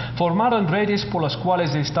 sindicatos, formaron redes por las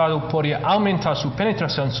cuales el Estado podía aumentar su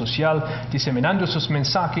penetración social, diseminando sus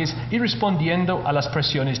mensajes y respondiendo a las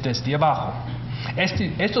presiones desde abajo.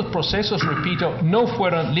 Estos procesos, repito, no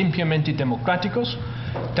fueron limpiamente democráticos,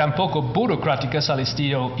 tampoco burocráticas al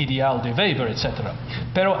estilo ideal de Weber, etc.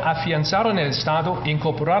 Pero afianzaron el Estado e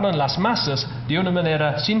incorporaron las masas de una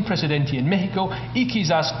manera sin precedente en México y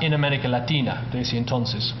quizás en América Latina desde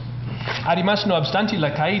entonces. Además, no obstante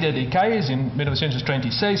la caída de Calles en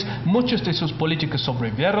 1936, muchos de sus políticos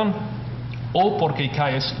sobrevivieron o porque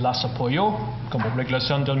Calles las apoyó, como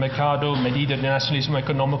regulación del mercado, medidas de nacionalismo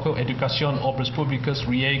económico, educación, obras públicas,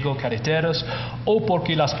 riego, carreteras, o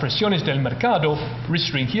porque las presiones del mercado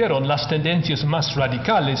restringieron las tendencias más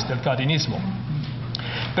radicales del cardenismo.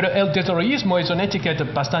 Pero el desarrollismo es una etiqueta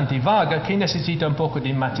bastante vaga que necesita un poco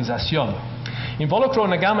de matización. Involucra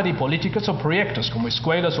una gama de políticas o proyectos como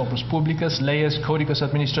escuelas, obras públicas, leyes, códigos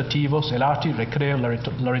administrativos, el arte, el recreo,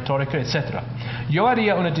 la retórica, etc. Yo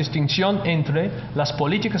haría una distinción entre las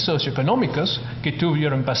políticas socioeconómicas que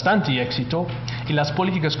tuvieron bastante éxito y las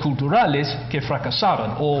políticas culturales que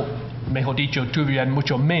fracasaron o, mejor dicho, tuvieron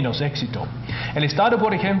mucho menos éxito. El Estado,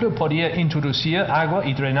 por ejemplo, podía introducir agua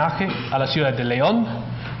y drenaje a la ciudad de León,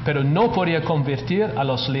 pero no podía convertir a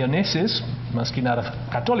los leoneses más que nada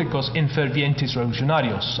católicos, en fervientes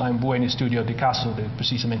revolucionarios. Hay un buen estudio de caso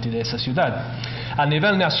precisamente de esa ciudad. A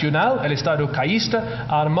nivel nacional, el Estado caísta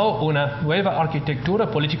armó una nueva arquitectura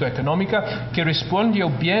político-económica que respondió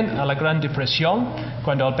bien a la Gran Depresión,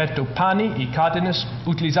 cuando Alberto Pani y Cárdenas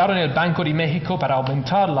utilizaron el Banco de México para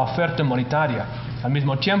aumentar la oferta monetaria. Al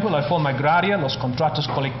mismo tiempo, la reforma agraria, los contratos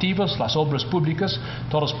colectivos, las obras públicas,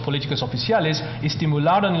 todas las políticas oficiales,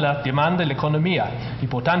 estimularon la demanda y la economía, y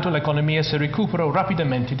por tanto la economía se recuperó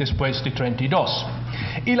rápidamente después de 32.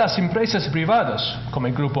 Y las empresas privadas, como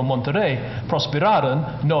el Grupo Monterrey, prosperaron,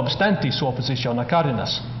 no obstante su oposición a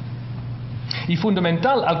Cárdenas. Y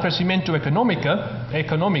fundamental al crecimiento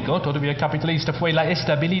económico, todavía capitalista, fue la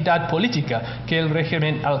estabilidad política que el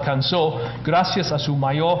régimen alcanzó gracias a su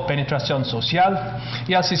mayor penetración social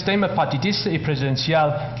y al sistema partidista y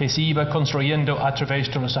presidencial que se iba construyendo a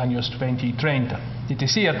través de los años 20 y 30. Es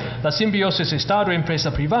decir, la simbiosis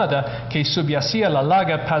Estado-empresa privada que subyacía a la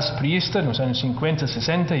larga paz priista en los años 50,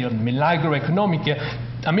 60 y el milagro económico,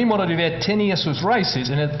 a mi modo de ver, tenía sus raíces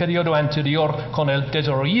en el periodo anterior con el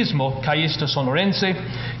desarrollismo caísta sonorense,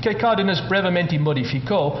 que Cárdenas brevemente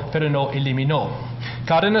modificó, pero no eliminó.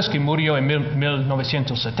 Cárdenas, que murió en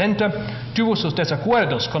 1970, tuvo sus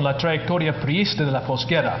desacuerdos con la trayectoria priista de la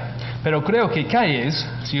posguerra, pero creo que Calles,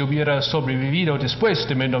 si hubiera sobrevivido después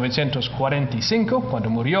de 1945,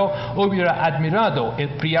 cuando murió, hubiera admirado el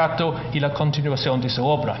priato y la continuación de su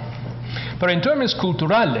obra. Pero en términos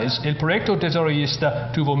culturales, el proyecto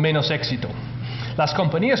desarrollista tuvo menos éxito. Las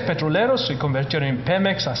compañías petroleras se convirtieron en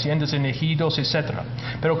Pemex, haciendas en ejidos, etc.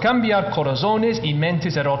 Pero cambiar corazones y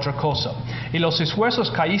mentes era otra cosa. Y los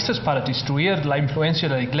esfuerzos caístas para destruir la influencia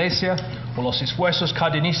de la Iglesia, o los esfuerzos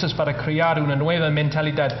cardenistas para crear una nueva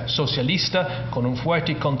mentalidad socialista con un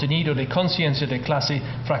fuerte contenido de conciencia de clase,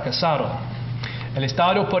 fracasaron. El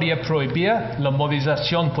Estado podía prohibir la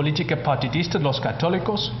movilización política partidista de los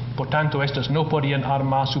católicos, por tanto estos no podían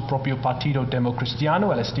armar su propio partido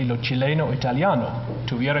democristiano al estilo chileno o italiano.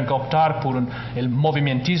 Tuvieron que optar por el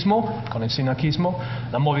movimentismo, con el sinaquismo,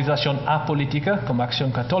 la movilización apolítica como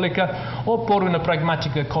acción católica, o por una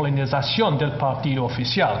pragmática colonización del partido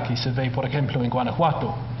oficial, que se ve por ejemplo en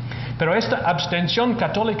Guanajuato. Pero esta abstención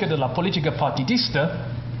católica de la política partidista,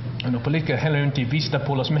 una política generalmente vista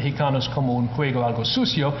por los mexicanos como un juego algo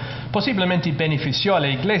sucio, posiblemente benefició a la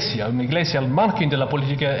Iglesia. Una Iglesia al margen de la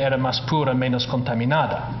política era más pura, menos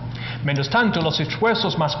contaminada. Mientras tanto, los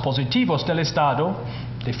esfuerzos más positivos del Estado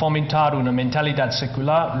de fomentar una mentalidad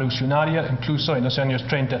secular, revolucionaria, incluso en los años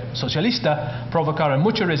 30 socialista, provocaron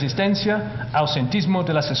mucha resistencia, ausentismo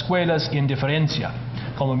de las escuelas y indiferencia.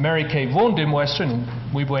 Como Mary Kay Vaughan demuestra en un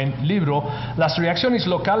muy buen libro, las reacciones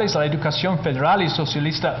locales a la educación federal y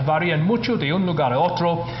socialista varían mucho de un lugar a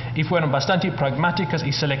otro y fueron bastante pragmáticas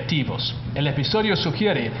y selectivos. El episodio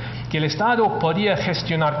sugiere que el Estado podía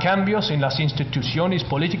gestionar cambios en las instituciones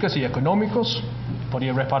políticas y económicas,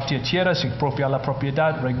 podía repartir tierras, expropiar la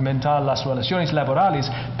propiedad, reglamentar las relaciones laborales,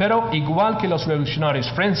 pero igual que los revolucionarios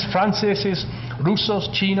franceses, rusos,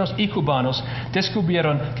 chinos y cubanos,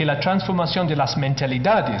 descubrieron que la transformación de las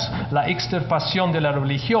mentalidades, la extirpación de la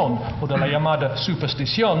religión o de la llamada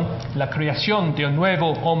superstición, la creación de un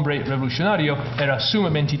nuevo hombre revolucionario era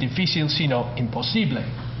sumamente difícil, sino imposible.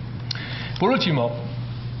 Por último,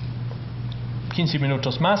 15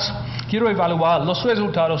 minutos más, quiero evaluar los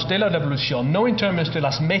resultados de la revolución, no en términos de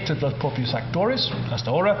las metas de los propios actores, hasta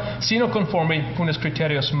ahora, sino conforme unos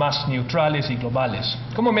criterios más neutrales y globales.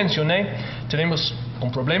 Como mencioné, tenemos un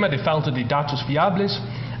problema de falta de datos fiables,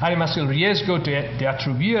 además el riesgo de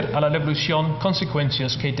atribuir a la revolución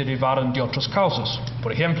consecuencias que derivaron de otras causas.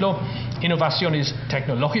 Por ejemplo, innovaciones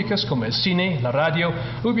tecnológicas como el cine, la radio,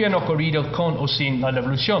 hubieran ocurrido con o sin la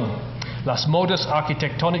revolución. Las modas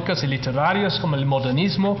arquitectónicas y literarias como el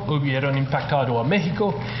modernismo hubieran impactado a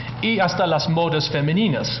México y hasta las modas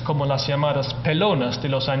femeninas como las llamadas pelonas de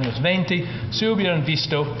los años 20 se hubieran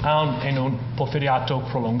visto aún en un porfiriato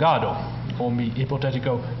prolongado, o mi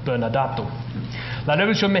hipotético Bernadato. La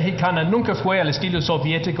Revolución Mexicana nunca fue al estilo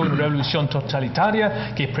soviético una revolución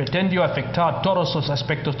totalitaria que pretendió afectar todos los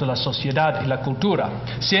aspectos de la sociedad y la cultura.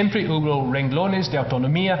 Siempre hubo renglones de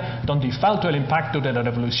autonomía donde faltó el impacto de la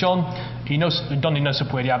revolución y donde no se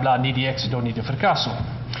puede hablar ni de éxito ni de fracaso.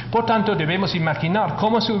 Por tanto, debemos imaginar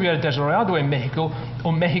cómo se hubiera desarrollado en México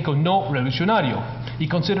un México no revolucionario y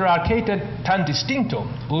considerar qué tan distinto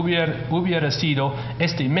hubiera sido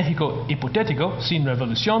este México hipotético sin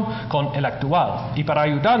revolución con el actual. Y para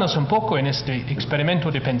ayudarnos un poco en este experimento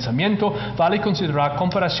de pensamiento, vale considerar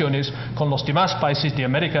comparaciones con los demás países de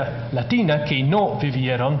América Latina que no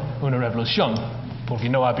vivieron una revolución, porque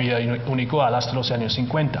no había un igual hasta los años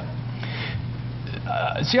 50.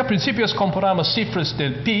 Si a principios comparamos cifras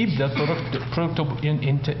del PIB, del Producto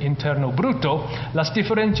Interno Bruto, las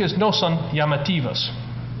diferencias no son llamativas.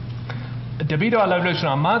 Debido a la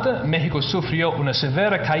Revolución Armada, México sufrió una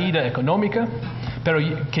severa caída económica, pero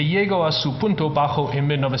que llegó a su punto bajo en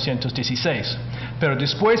 1916. Pero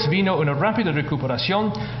después vino una rápida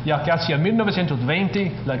recuperación, ya que hacia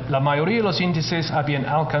 1920 la mayoría de los índices habían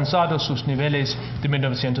alcanzado sus niveles de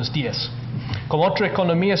 1910. Como otras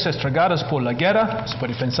economías estragadas por la guerra, se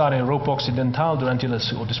puede pensar en Europa Occidental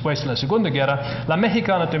o después de la Segunda Guerra, la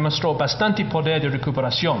mexicana demostró bastante poder de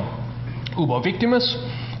recuperación. Hubo víctimas,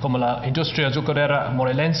 como la industria azucarera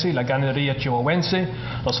morelense y la ganadería chihuahuense.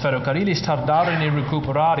 Los ferrocarriles tardaron en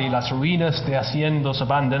recuperar y las ruinas de haciendas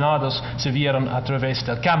abandonadas se vieron a través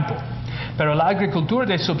del campo. Pero la agricultura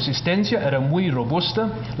de subsistencia era muy robusta,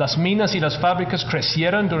 las minas y las fábricas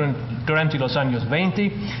crecieron durante los años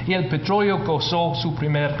 20 y el petróleo gozó su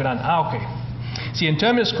primer gran auge. Si en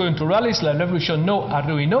términos culturales la revolución no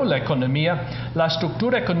arruinó la economía, la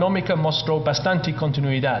estructura económica mostró bastante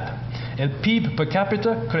continuidad. El PIB per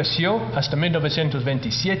cápita creció hasta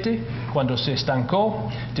 1927, cuando se estancó,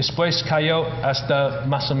 después cayó hasta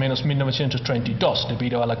más o menos 1932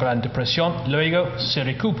 debido a la Gran Depresión, luego se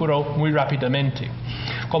recuperó muy rápidamente.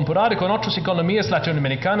 Comparado con otras economías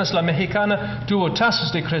latinoamericanas, la mexicana tuvo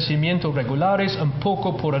tasas de crecimiento regulares un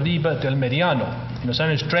poco por arriba del mediano. En los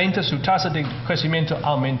años 30 su tasa de crecimiento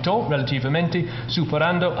aumentó relativamente,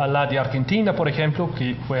 superando a la de Argentina, por ejemplo,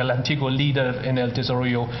 que fue el antiguo líder en el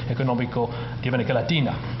desarrollo económico de América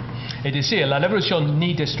Latina. Es decir, la revolución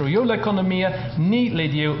ni destruyó la economía ni le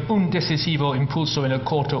dio un decisivo impulso en el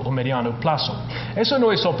corto o mediano plazo. Eso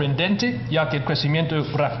no es sorprendente, ya que el crecimiento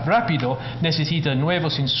rápido necesita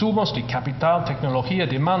nuevos insumos de capital, tecnología,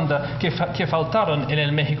 demanda que faltaron en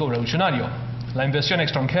el México revolucionario. La inversión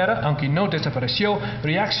extranjera, aunque no desapareció,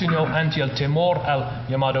 reaccionó ante el temor al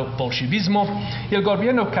llamado bolchevismo y el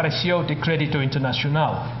gobierno careció de crédito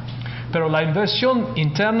internacional. Pero la inversión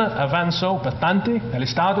interna avanzó bastante. El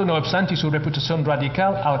Estado, no obstante su reputación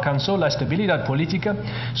radical, alcanzó la estabilidad política.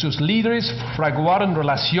 Sus líderes fraguaron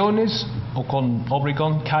relaciones, o con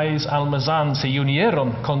Obregón, Calles, Almazán, se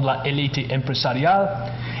unieron con la élite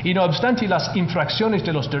empresarial. Y no obstante las infracciones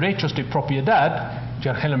de los derechos de propiedad,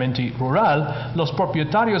 generalmente rural, los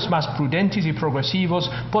propietarios más prudentes y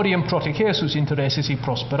progresivos podían proteger sus intereses y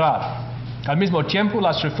prosperar. Al mismo tiempo,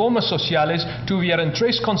 las reformas sociales tuvieron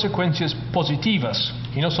tres consecuencias positivas,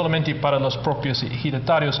 y no solamente para los propios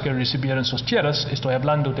ejidatarios que recibieron sus tierras, estoy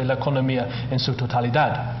hablando de la economía en su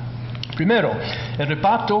totalidad. Primero, el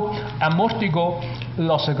reparto amortiguó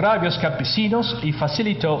los agravios campesinos y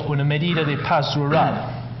facilitó una medida de paz rural,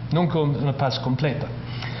 nunca una paz completa.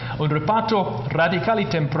 Un reparto radical y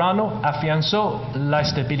temprano afianzó la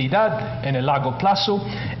estabilidad en el largo plazo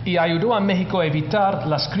y ayudó a México a evitar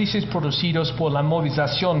las crisis producidas por la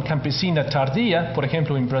movilización campesina tardía, por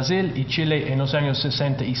ejemplo en Brasil y Chile en los años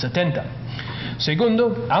 60 y 70.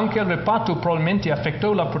 Segundo, aunque el reparto probablemente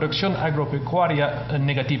afectó la producción agropecuaria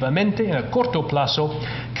negativamente en el corto plazo,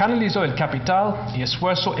 canalizó el capital y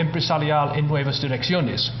esfuerzo empresarial en nuevas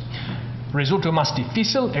direcciones. Resultó más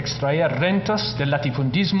difícil extraer rentas del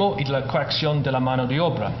latifundismo y de la coacción de la mano de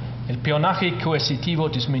obra. El peonaje coercitivo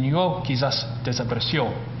disminuyó, quizás desapareció.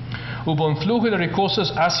 Hubo un flujo de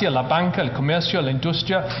recursos hacia la banca, el comercio, la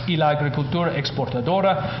industria y la agricultura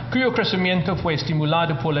exportadora, cuyo crecimiento fue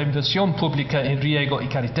estimulado por la inversión pública en riego y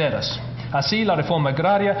carreteras. Así, la reforma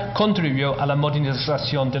agraria contribuyó a la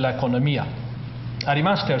modernización de la economía.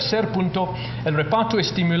 Además, tercer punto, el reparto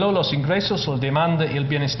estimuló los ingresos, la demanda y el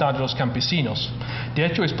bienestar de los campesinos. De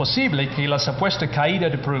hecho, es posible que la supuesta caída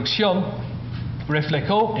de producción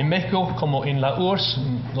reflejó en México, como en la URSS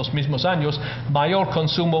en los mismos años, mayor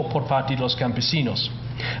consumo por parte de los campesinos.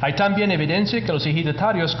 Hay también evidencia que los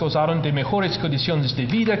ejidatarios gozaron de mejores condiciones de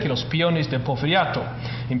vida que los peones del porfiriato.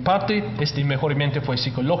 En parte, este mejoramiento fue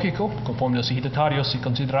psicológico, conforme los ejidatarios se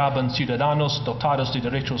consideraban ciudadanos dotados de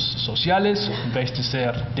derechos sociales, en vez de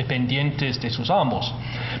ser dependientes de sus amos.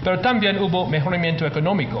 Pero también hubo mejoramiento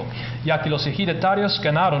económico, ya que los ejidatarios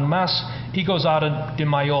ganaron más y gozaron de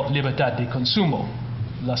mayor libertad de consumo.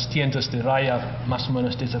 Las tiendas de raya más o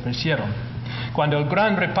menos desaparecieron. Cuando el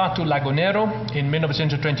gran reparto lagunero, en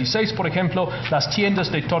 1936 por ejemplo, las tiendas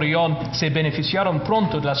de Torreón se beneficiaron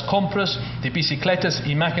pronto de las compras de bicicletas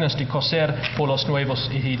y máquinas de coser por los nuevos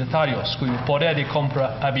ejidatarios, cuyo poder de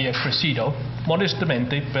compra había crecido,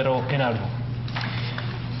 modestamente, pero en algo.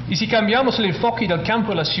 Y si cambiamos el enfoque del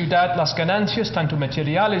campo a la ciudad, las ganancias, tanto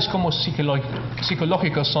materiales como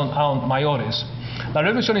psicológicas, son aún mayores. La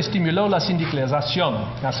revolución estimuló la sindicalización.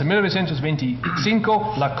 Hasta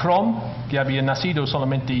 1925, la CROM, que había nacido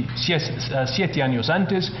solamente 7 años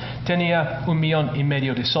antes, tenía 1,5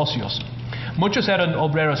 millones de socios. Muchos eran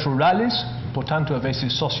obreros rurales, por tanto a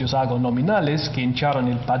veces socios algo nominales, que hincharon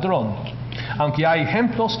el padrón. Aunque hay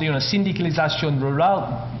ejemplos de una sindicalización rural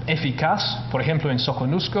eficaz, por ejemplo en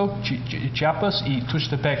Soconusco, Chiapas y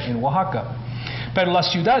Tuxtepec en Oaxaca. Pero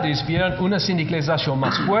las ciudades vieron una sindicalización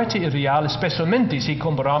más fuerte y real, especialmente si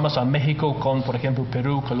comparamos a México con, por ejemplo,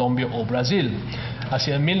 Perú, Colombia o Brasil.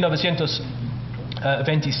 Hacia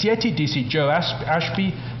 1927, dice Joe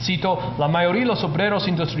Ashby, cito, la mayoría de los obreros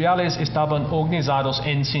industriales estaban organizados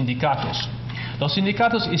en sindicatos. Los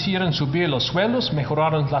sindicatos hicieron subir los sueldos,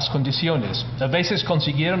 mejoraron las condiciones. A veces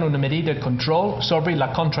consiguieron una medida de control sobre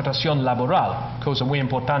la contratación laboral, cosa muy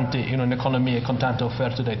importante en una economía con tanta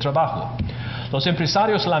oferta de trabajo. Los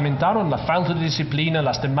empresarios lamentaron la falta de disciplina,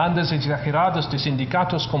 las demandas exageradas de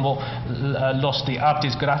sindicatos como los de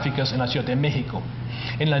artes gráficas en la Ciudad de México.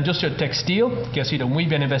 En la industria textil, que ha sido muy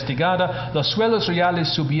bien investigada, los sueldos reales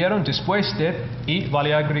subieron después de, y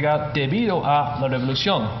vale agregar, debido a la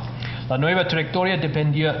revolución. La nueva trayectoria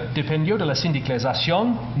dependió de la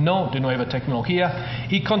sindicalización, no de nueva tecnología,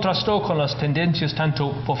 y contrastó con las tendencias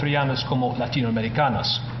tanto porfirianas como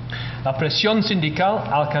latinoamericanas. La presión sindical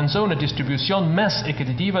alcanzó una distribución más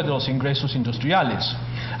equitativa de los ingresos industriales.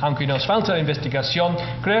 Aunque nos falta investigación,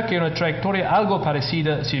 creo que una trayectoria algo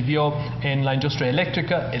parecida se vio en la industria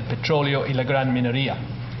eléctrica, el petróleo y la gran minería.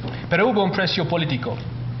 Pero hubo un precio político.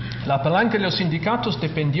 La palanca de los sindicatos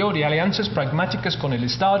dependió de alianzas pragmáticas con el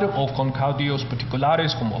Estado o con caudillos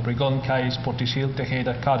particulares como Obregón, Calles, Portisil,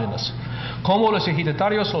 Tejeda, Cárdenas. Como los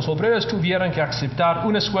ejidatarios, los obreros tuvieron que aceptar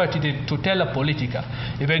una suerte de tutela política,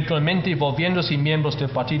 eventualmente volviéndose miembros del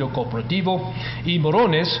partido cooperativo, y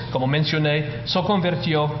Morones, como mencioné, se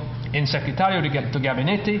convirtió en secretario de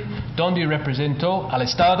gabinete, donde representó al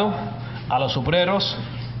Estado, a los obreros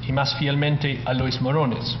y más fielmente a Luis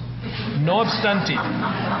Morones. No obstante,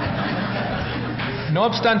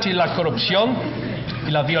 la corrupción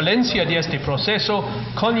y la violencia de este proceso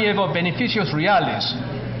conllevó beneficios reales,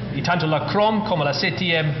 y tanto la CROM como la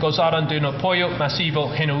CTM gozaron de un apoyo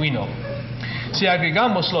masivo genuino. Si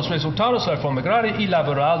agregamos los resultados de la reforma agraria y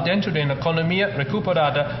laboral dentro de una economía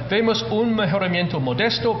recuperada, vemos un mejoramiento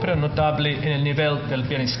modesto pero notable en el nivel del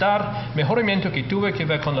bienestar, mejoramiento que tuvo que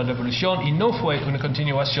ver con la revolución y no fue una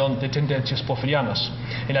continuación de tendencias porfirianas.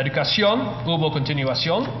 En la educación hubo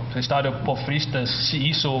continuación, el Estado porfirista sí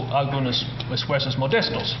hizo algunos esfuerzos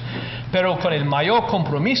modestos, pero con el mayor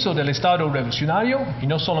compromiso del Estado revolucionario, y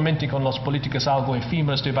no solamente con las políticas algo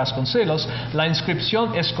efímeras de Vasconcelos, la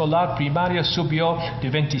inscripción escolar primaria subió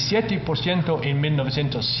de 27% en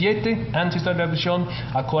 1907, antes de la revolución,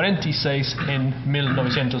 a 46% en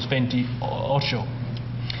 1928.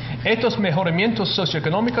 Estos mejoramientos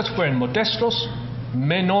socioeconómicos fueron modestos,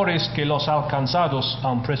 menores que los alcanzados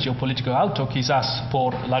a un precio político alto, quizás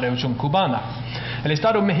por la Revolución cubana. El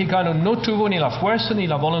Estado mexicano no tuvo ni la fuerza ni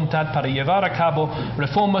la voluntad para llevar a cabo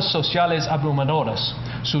reformas sociales abrumadoras.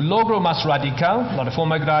 Su logro más radical, la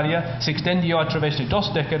reforma agraria, se extendió a través de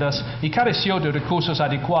 2 décadas y careció de recursos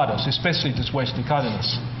adecuados, especialmente después de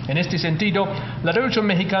Cárdenas. En este sentido, la Revolución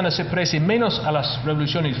mexicana se parece menos a las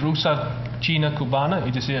revoluciones rusa, china, cubana,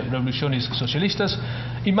 es decir, revoluciones socialistas,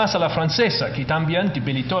 y más a la francesa, que también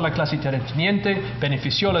debilitó a la clase terrateniente,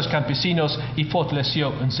 benefició a los campesinos y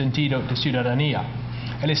fortaleció un sentido de ciudadanía.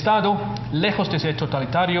 El Estado, lejos de ser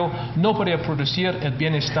totalitario, no podía producir el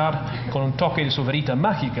bienestar con un toque de su varita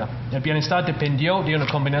mágica. El bienestar dependió de una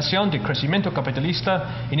combinación de crecimiento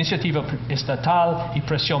capitalista, iniciativa estatal y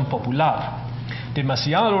presión popular.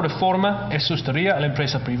 Demasiada reforma asustaría a la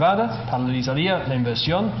empresa privada, paralizaría la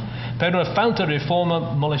inversión, pero una falta de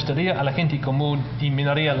reforma molestaría a la gente común y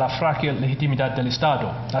minaría la frágil legitimidad del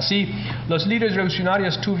Estado. Así, los líderes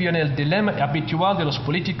revolucionarios tuvieron el dilema habitual de los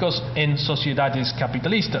políticos en sociedades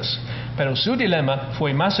capitalistas, pero su dilema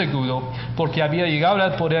fue más agudo porque había llegado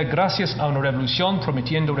al poder gracias a una revolución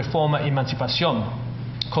prometiendo reforma y emancipación.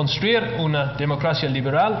 Construir una democracia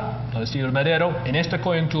liberal, al estilo Madero, en esta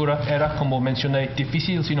coyuntura era, como mencioné,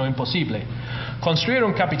 difícil sino imposible. Construir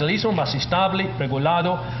un capitalismo más estable,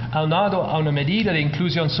 regulado, aunado a una medida de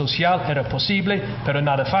inclusión social era posible, pero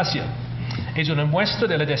nada fácil. Es una muestra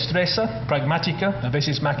de la destreza pragmática, a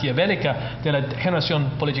veces maquiavélica, de la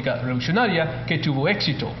generación política revolucionaria que tuvo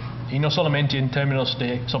éxito, y no solamente en términos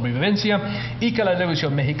de sobrevivencia, y que la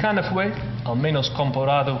Revolución Mexicana fue, al menos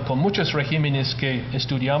comparado con muchos regímenes que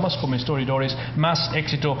estudiamos como historiadores, más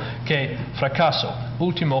éxito que fracaso.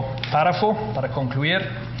 Último párrafo para concluir.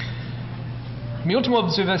 Mi última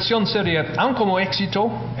observación sería, aun como éxito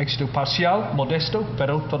parcial, modesto,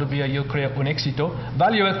 pero todavía yo creo un éxito,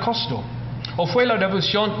 valió el costo. ¿O fue la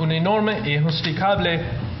revolución una enorme e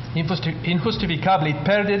injustificable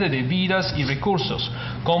pérdida de vidas y recursos,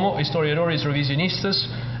 como historiadores revisionistas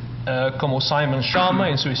como Simon Schama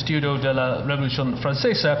en su estudio de la Revolución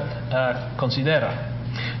Francesa considera?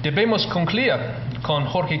 Debemos concluir con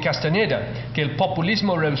Jorge Castañeda que el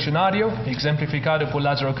populismo revolucionario, exemplificado por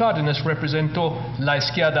Lázaro Cárdenas, representó la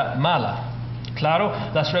izquierda mala. Claro,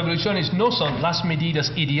 las revoluciones no son las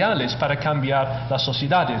medidas ideales para cambiar las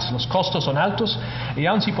sociedades. Los costos son altos y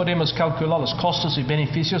aun si podemos calcular los costos y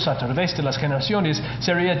beneficios a través de las generaciones,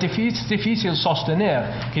 sería difícil sostener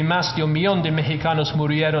que más de 1 millón de mexicanos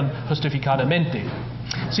murieron justificadamente.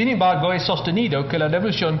 Sin embargo, he sostenido que la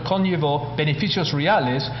revolución conllevó beneficios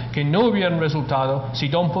reales que no hubieran resultado si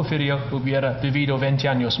don Porfirio hubiera vivido 20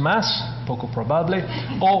 años más, poco probable,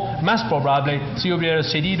 o más probable si hubiera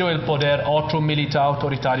cedido el poder a otro militar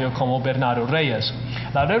autoritario como Bernardo Reyes.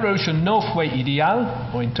 La revolución no fue ideal,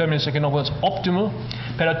 o en términos económicos óptimo,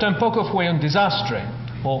 pero tampoco fue un desastre,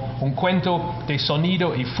 o un cuento de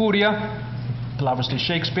sonido y furia, palabras de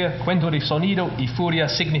Shakespeare, cuento de sonido y furia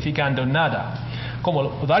significando nada.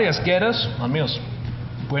 Como varias guerras, al menos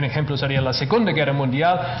un buen ejemplo sería la Segunda Guerra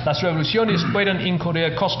Mundial, las revoluciones pueden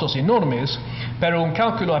incurrir costos enormes, pero un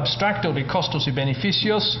cálculo abstracto de costos y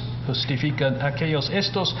beneficios, justifican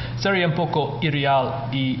estos, sería un poco irreal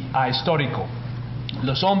y ahistórico.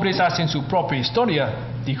 Los hombres hacen su propia historia,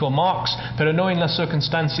 dijo Marx, pero no en las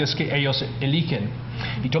circunstancias que ellos eligen.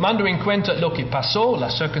 Y tomando en cuenta lo que pasó,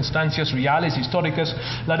 las circunstancias reales históricas,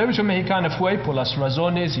 la Revolución Mexicana fue, por las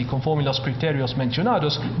razones y conforme los criterios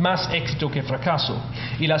mencionados, más éxito que fracaso.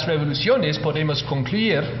 Y las revoluciones, podemos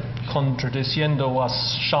concluir, contradiciendo a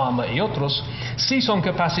Schama y otros, sí son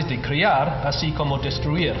capaces de crear, así como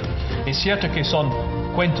destruir. Es cierto que son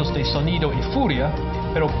cuentos de sonido y furia,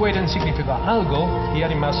 pero pueden significar algo y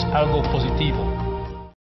además algo positivo.